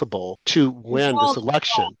possible to win this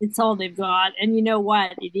election. It's all they've got. And you know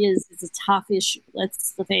what? It's a tough issue.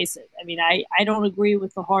 Let's face it. I mean, I don't agree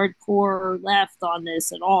with the hardcore left on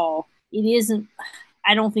this at all. It isn't.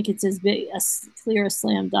 I don't think it's as big a clear a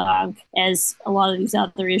slam dunk as a lot of these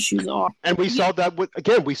other issues are. And we saw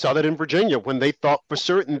that in Virginia when they thought for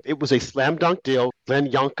certain it was a slam dunk deal. Glenn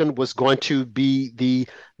Youngkin was going to be the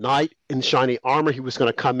knight in shiny armor. He was going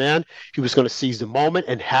to come in. He was going to seize the moment.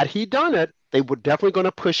 And had he done it, they were definitely going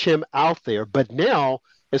to push him out there. But now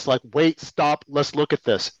it's like, wait, stop. Let's look at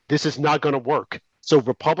this. This is not going to work. So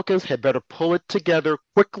Republicans had better pull it together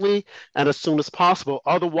quickly and as soon as possible.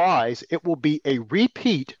 Otherwise, it will be a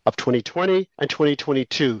repeat of 2020 and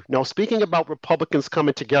 2022. Now, speaking about Republicans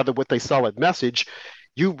coming together with a solid message,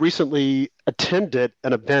 you recently attended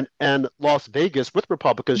an event in Las Vegas with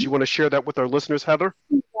Republicans. You want to share that with our listeners, Heather?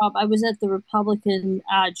 Rob, I was at the Republican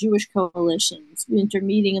Jewish Coalition's winter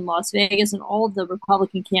meeting in Las Vegas, and all of the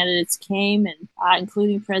Republican candidates came, and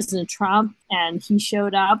including President Trump, and he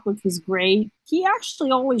showed up, which was great. He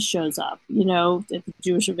actually always shows up, at the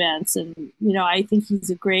Jewish events, and I think he's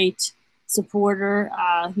a great supporter.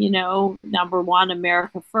 Number one,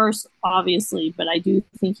 America first, obviously, but I do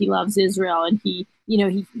think he loves Israel, and he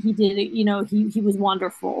did it. He was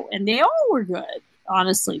wonderful, and they all were good.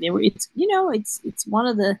 Honestly, they were. It's one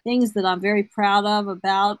of the things that I'm very proud of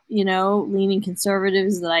about leaning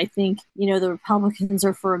conservatives, that I think the Republicans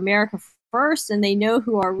are for America first, and they know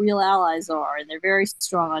who our real allies are, and they're very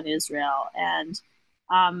strong on Israel. And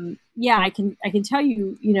I can tell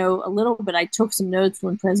you a little bit. I took some notes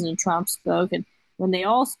when President Trump spoke, and when they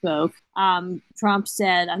all spoke, Trump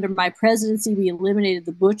said, "Under my presidency, we eliminated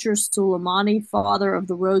the butcher Soleimani, father of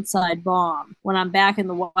the roadside bomb. When I'm back in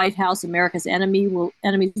the White House, America's enemies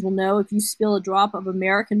will know, if you spill a drop of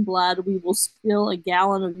American blood, we will spill a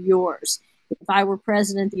gallon of yours. If I were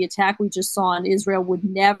president, the attack we just saw in Israel would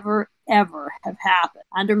never, ever have happened.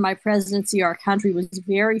 Under my presidency, our country was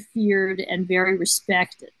very feared and very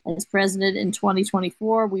respected. As president in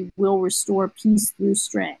 2024, we will restore peace through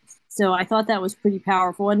strength." So I thought that was pretty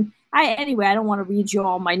powerful. And I don't want to read you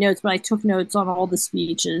all my notes, but I took notes on all the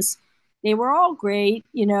speeches. They were all great,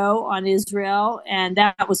 on Israel. And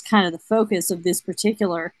that was kind of the focus of this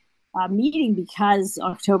particular meeting, because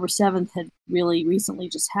October 7th had really recently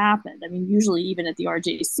just happened. I mean, usually even at the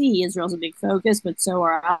RJC, Israel's a big focus, but so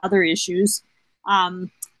are other issues.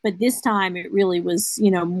 But this time it really was,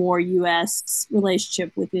 more U.S.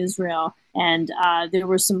 relationship with Israel. And there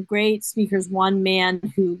were some great speakers. One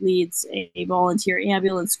man who leads a volunteer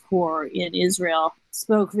ambulance corps in Israel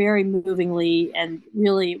spoke very movingly, and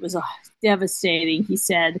really it was devastating.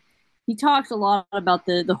 He talked a lot about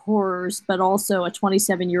the horrors, but also a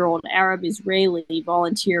 27-year-old Arab Israeli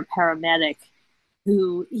volunteer paramedic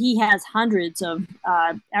who he has hundreds of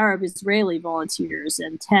Arab Israeli volunteers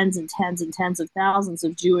and tens and tens and tens of thousands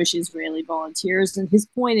of Jewish Israeli volunteers. And his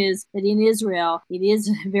point is that in Israel, it is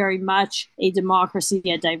very much a democracy,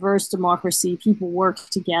 a diverse democracy. People work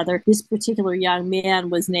together. This particular young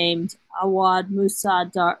man was named Awad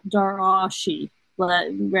Musa Darashi.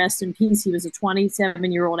 Rest in peace. He was a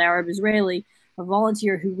 27-year-old Arab Israeli, a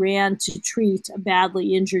volunteer who ran to treat a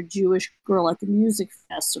badly injured Jewish girl at the music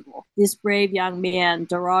festival. This brave young man,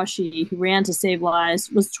 Darashi, who ran to save lives,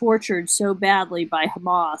 was tortured so badly by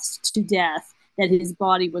Hamas to death that his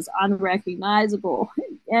body was unrecognizable.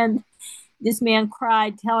 And this man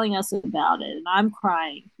cried telling us about it, and I'm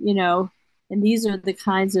crying, And these are the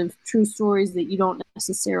kinds of true stories that you don't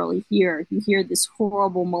necessarily hear. You hear this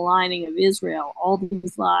horrible maligning of Israel, all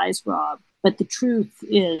these lies, Rob. But the truth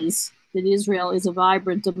is that Israel is a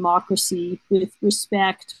vibrant democracy with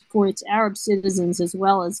respect for its Arab citizens as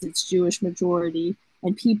well as its Jewish majority,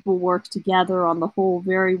 and people work together on the whole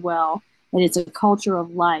very well, and it's a culture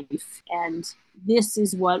of life, and this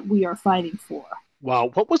is what we are fighting for.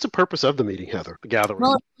 Wow. What was the purpose of the meeting, Heather, the gathering?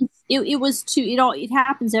 Well, it was it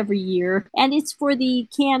happens every year, and it's for the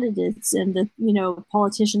candidates and the,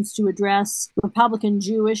 politicians to address the Republican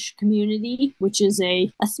Jewish community, which is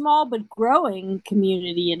a small but growing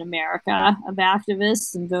community in America of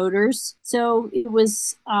activists and voters. So it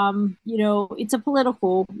was, it's a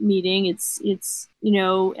political meeting. It's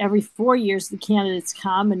every 4 years the candidates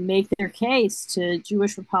come and make their case to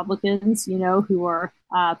Jewish Republicans, who are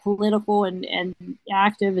political and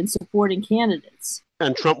active in supporting candidates.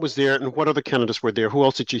 And Trump was there, and what other candidates were there? Who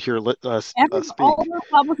else did you hear speak? All the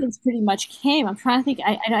Republicans pretty much came. I'm trying to think.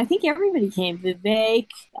 I think everybody came. Vivek,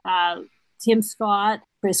 Tim Scott,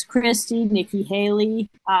 Chris Christie, Nikki Haley,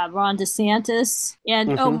 Ron DeSantis,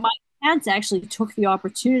 and Mike Pence actually took the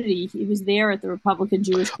opportunity. He was there at the Republican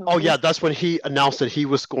Jewish Convention. Oh yeah, that's when he announced that he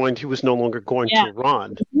was no longer going to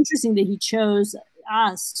run. It's interesting that he chose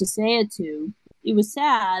us to say it to. It was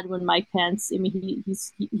sad when Mike Pence. I mean,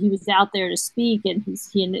 he was out there to speak, and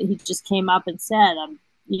he just came up and said,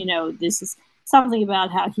 this is something about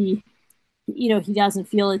how he doesn't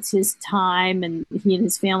feel it's his time, and he and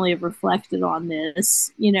his family have reflected on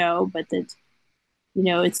this, but that,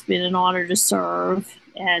 it's been an honor to serve,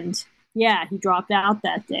 and yeah, he dropped out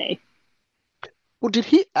that day. Well, do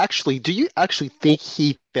you actually think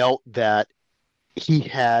he felt that he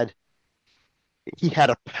had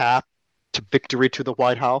a path to victory to the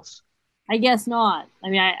White House? I guess not. I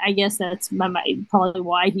mean, I guess that's probably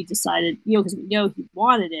why he decided, because we know he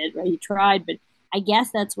wanted it, right? He tried, but I guess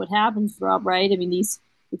that's what happens, Rob, right? I mean, it's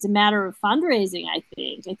a matter of fundraising, I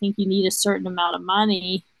think. I think you need a certain amount of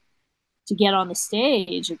money to get on the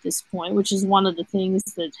stage at this point, which is one of the things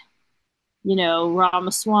that,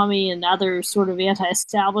 Ramaswamy and other sort of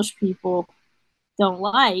anti-established people don't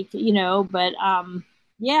like, but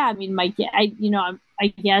yeah, I mean,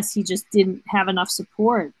 I guess he just didn't have enough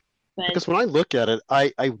support. But Because when I look at it,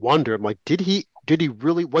 I wonder, I'm like,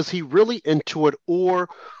 was he really into it, or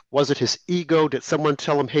was it his ego? Did someone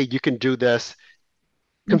tell him, hey, you can do this?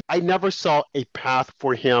 'Cause I never saw a path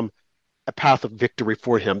for him, a path of victory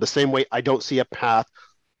for him, the same way I don't see a path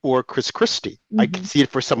for Chris Christie. I can see it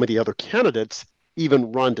for some of the other candidates,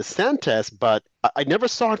 even Ron DeSantis, but I never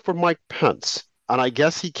saw it for Mike Pence. And I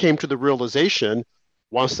guess he came to the realization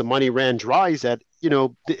once the money ran dry that,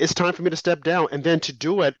 it's time for me to step down. And then to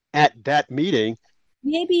do it at that meeting.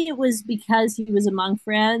 Maybe it was because he was among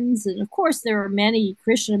friends. And of course, there are many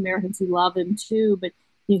Christian Americans who love him too, but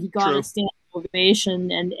he got a standing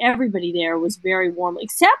ovation and everybody there was very warm,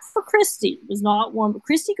 except for Christie. It was not warm.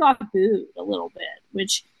 Christie got booed a little bit,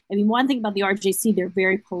 which, I mean, one thing about the RJC, they're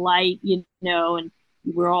very polite, and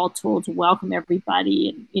we're all told to welcome everybody,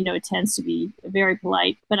 and it tends to be very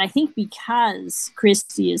polite. But I think because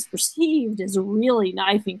Christie is perceived as really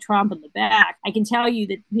knifing Trump in the back, I can tell you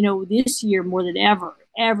that this year more than ever,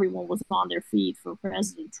 everyone was on their feet for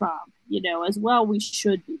President Trump. As well we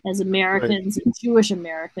should be as Americans and Jewish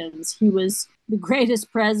Americans. He was the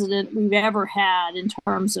greatest president we've ever had in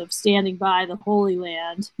terms of standing by the Holy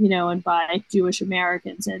Land, and by Jewish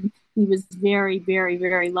Americans, and he was very, very,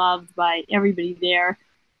 very loved by everybody there.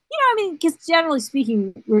 I mean, because generally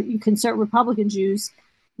speaking, Republican Jews,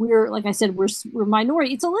 like I said, we're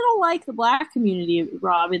minority. It's a little like the Black community,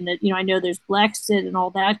 Rob, in that, I know there's Blexit and all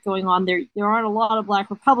that going on. There aren't a lot of Black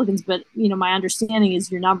Republicans, but, my understanding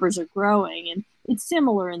is your numbers are growing, and it's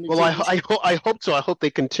similar in the I hope so. I hope they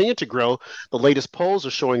continue to grow. The latest polls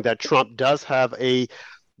are showing that Trump does have a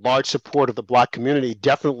large support of the Black community,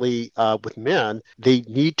 definitely with men. They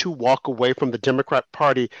need to walk away from the Democrat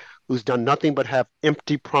Party, who's done nothing but have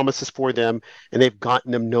empty promises for them, and they've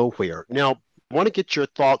gotten them nowhere. Now, I want to get your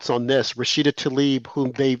thoughts on this. Rashida Tlaib,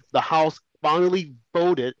 whom the House finally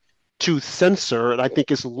voted to censor, and I think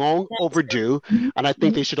is long overdue. And I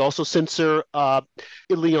think they should also censor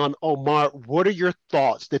Ilhan Omar. What are your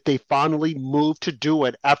thoughts that they finally moved to do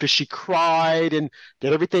it after she cried and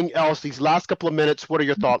did everything else? These last couple of minutes, what are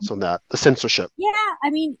your thoughts on that, the censorship? Yeah,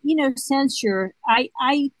 I mean, censure, I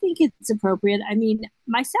think it's appropriate. I mean,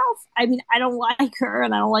 myself, I don't like her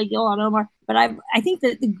and I don't like Ilhan Omar, but I think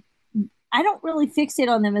that I don't really fixate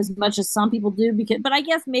on them as much as some people do, but I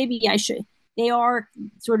guess maybe I should. They are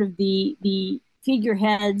sort of the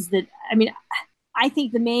figureheads that, I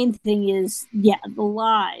think the main thing is, the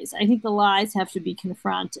lies. I think the lies have to be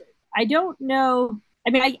confronted. I don't know.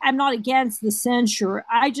 I'm not against the censure.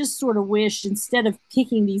 I just sort of wish, instead of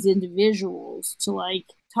picking these individuals to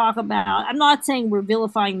talk about, I'm not saying we're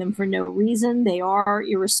vilifying them for no reason. They are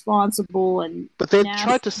irresponsible but they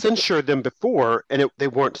tried to censure them before and they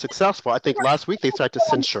weren't successful. I think last week they tried to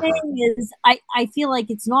censure her. I feel like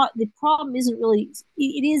it's not, the problem isn't really,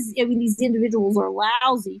 it is, these individuals are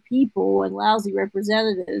lousy people and lousy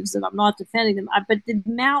representatives, and I'm not defending them, but the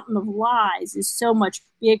mountain of lies is so much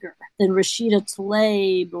bigger than Rashida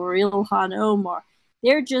Tlaib or Ilhan Omar.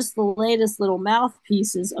 They're just the latest little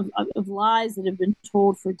mouthpieces of lies that have been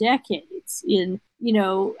told for decades. I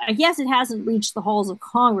guess it hasn't reached the halls of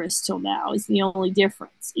Congress till now is the only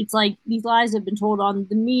difference. It's like these lies have been told on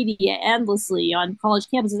the media endlessly on college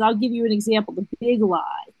campuses. I'll give you an example. The big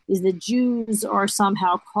lie is that Jews are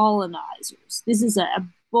somehow colonizers. This is a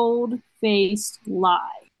bold-faced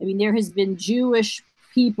lie. There has been Jewish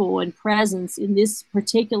people and presence in this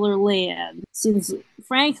particular land since,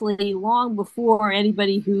 frankly, long before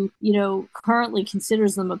anybody who currently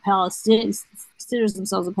considers themselves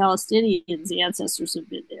a Palestinian's ancestors have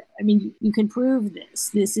been there. You can prove this.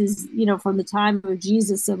 This is from the time of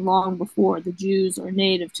Jesus and long before. The Jews are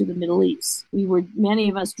native to the Middle East. Many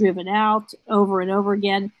of us driven out over and over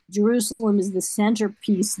again. Jerusalem is the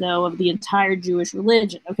centerpiece, though, of the entire Jewish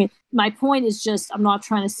religion. Okay, my point is just, I'm not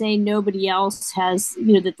trying to say nobody else has,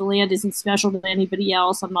 that the land isn't special to anybody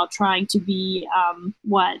else. I'm not trying to be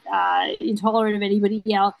intolerant of anybody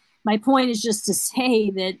else. My point is just to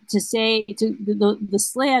say that the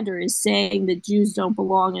slander is saying that Jews don't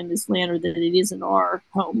belong in this land, or that it isn't our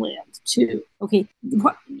homeland too. Okay,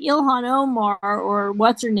 Ilhan Omar or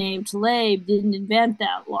what's her name, Tlaib, didn't invent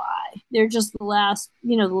that lie. They're just the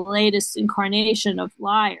latest incarnation of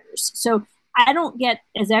liars. So I don't get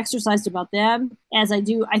as exercised about them as I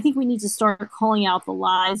do. I think we need to start calling out the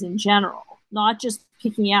lies in general, not just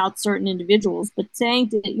picking out certain individuals, but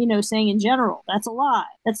saying in general, that's a lie.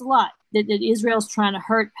 That's a lie. that Israel's trying to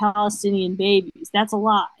hurt Palestinian babies. That's a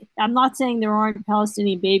lie. I'm not saying there aren't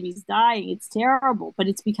Palestinian babies dying. It's terrible, but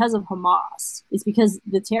it's because of Hamas. It's because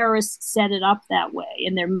the terrorists set it up that way,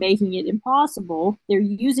 and they're making it impossible. They're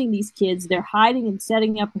using these kids. They're hiding and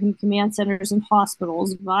setting up in command centers and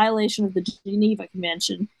hospitals, violation of the Geneva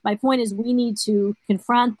Convention. My point is we need to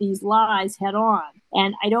confront these lies head on.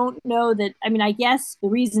 And I don't know that, I mean, I guess the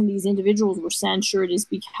reason these individuals were censured is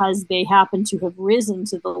because they happen to have risen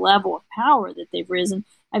to the level of power that they've risen.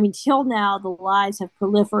 I mean, till now, the lies have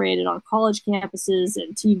proliferated on college campuses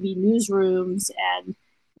and TV newsrooms and,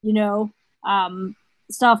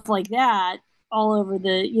 stuff like that all over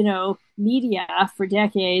the, media for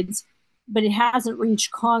decades, but it hasn't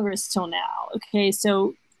reached Congress till now. Okay,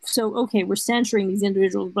 so we're censoring these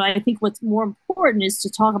individuals, but I think what's more important is to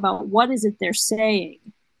talk about what is it they're saying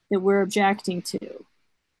that we're objecting to.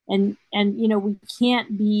 And we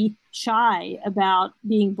can't be shy about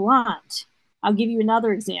being blunt. I'll give you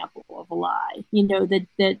another example of a lie,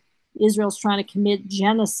 that Israel's trying to commit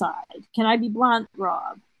genocide. Can I be blunt,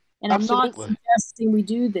 Rob? And Absolutely. I'm not suggesting we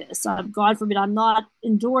do this. God forbid, I'm not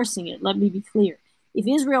endorsing it. Let me be clear. If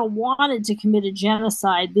Israel wanted to commit a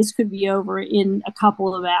genocide, this could be over in a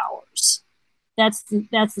couple of hours. That's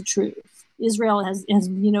the truth. Israel has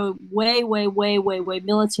way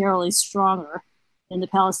militarily stronger than the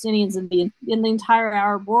Palestinians in the entire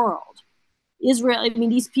Arab world. Israel,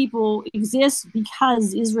 these people exist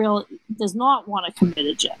because Israel does not want to commit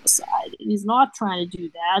a genocide. It is not trying to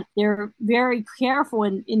do that. They're very careful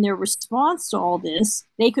in their response to all this.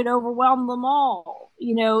 They could overwhelm them all,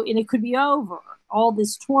 and it could be over. All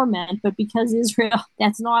this torment, but because Israel,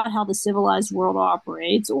 that's not how the civilized world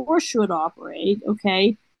operates or should operate.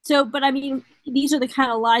 Okay. So, but these are the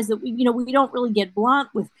kind of lies that we don't really get blunt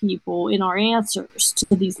with people in our answers to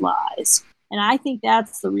these lies. And I think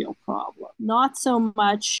that's the real problem. Not so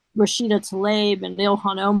much Rashida Tlaib and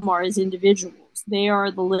Ilhan Omar as individuals. They are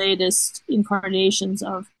the latest incarnations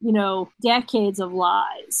of, decades of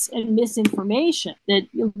lies and misinformation that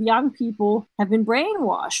young people have been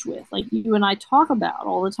brainwashed with, like you and I talk about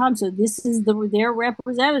all the time. So this is their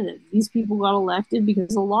representative. These people got elected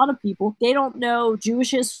because a lot of people, they don't know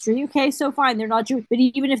Jewish history. Okay, so fine, they're not Jewish. But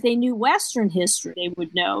even if they knew Western history, they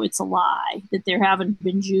would know it's a lie that there haven't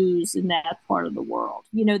been Jews in that part of the world.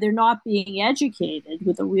 They're not being educated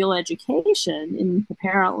with a real education in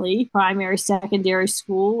apparently primary, secondary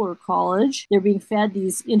school or college. They're being fed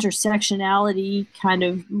these intersectionality kind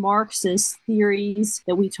of Marxist theories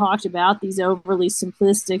that we talked about, these overly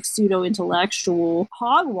simplistic pseudo-intellectual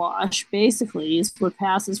hogwash basically is what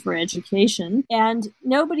passes for education. And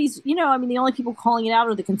nobody's, the only people calling it out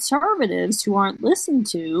are the conservatives who aren't listened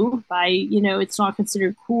to by, it's not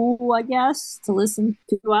considered cool, I guess, to listen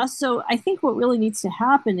to us. So I think what really needs to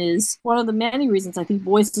happen is one of the many reasons I think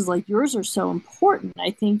voices like yours are so important.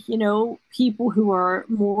 I think, people who are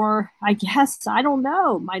more, I guess, I don't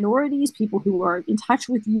know, minorities, people who are in touch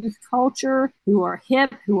with youth culture, who are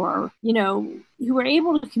hip, who are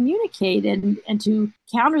able to communicate and to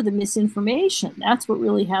counter the misinformation. That's what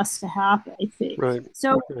really has to happen, I think. Right.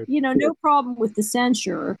 So, no problem with the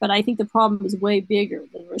censure, but I think the problem is way bigger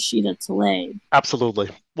than Rashida Tlaib. Absolutely.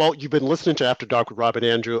 Well, you've been listening to After Dark with Rob and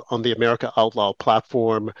Andrew on the America Out Loud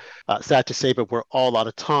platform. Sad to say, but we're all out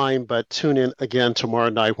of time. But tune in again tomorrow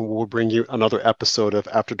night when we'll bring you another episode of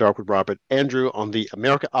After Dark with Rob and Andrew on the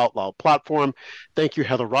America Out Loud platform. Thank you,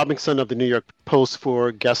 Heather Robinson of the New York Post,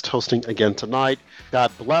 for guest hosting again tonight.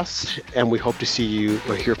 God bless, and we hope to see you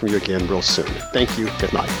or hear from you again real soon. Thank you.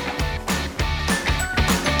 Good night.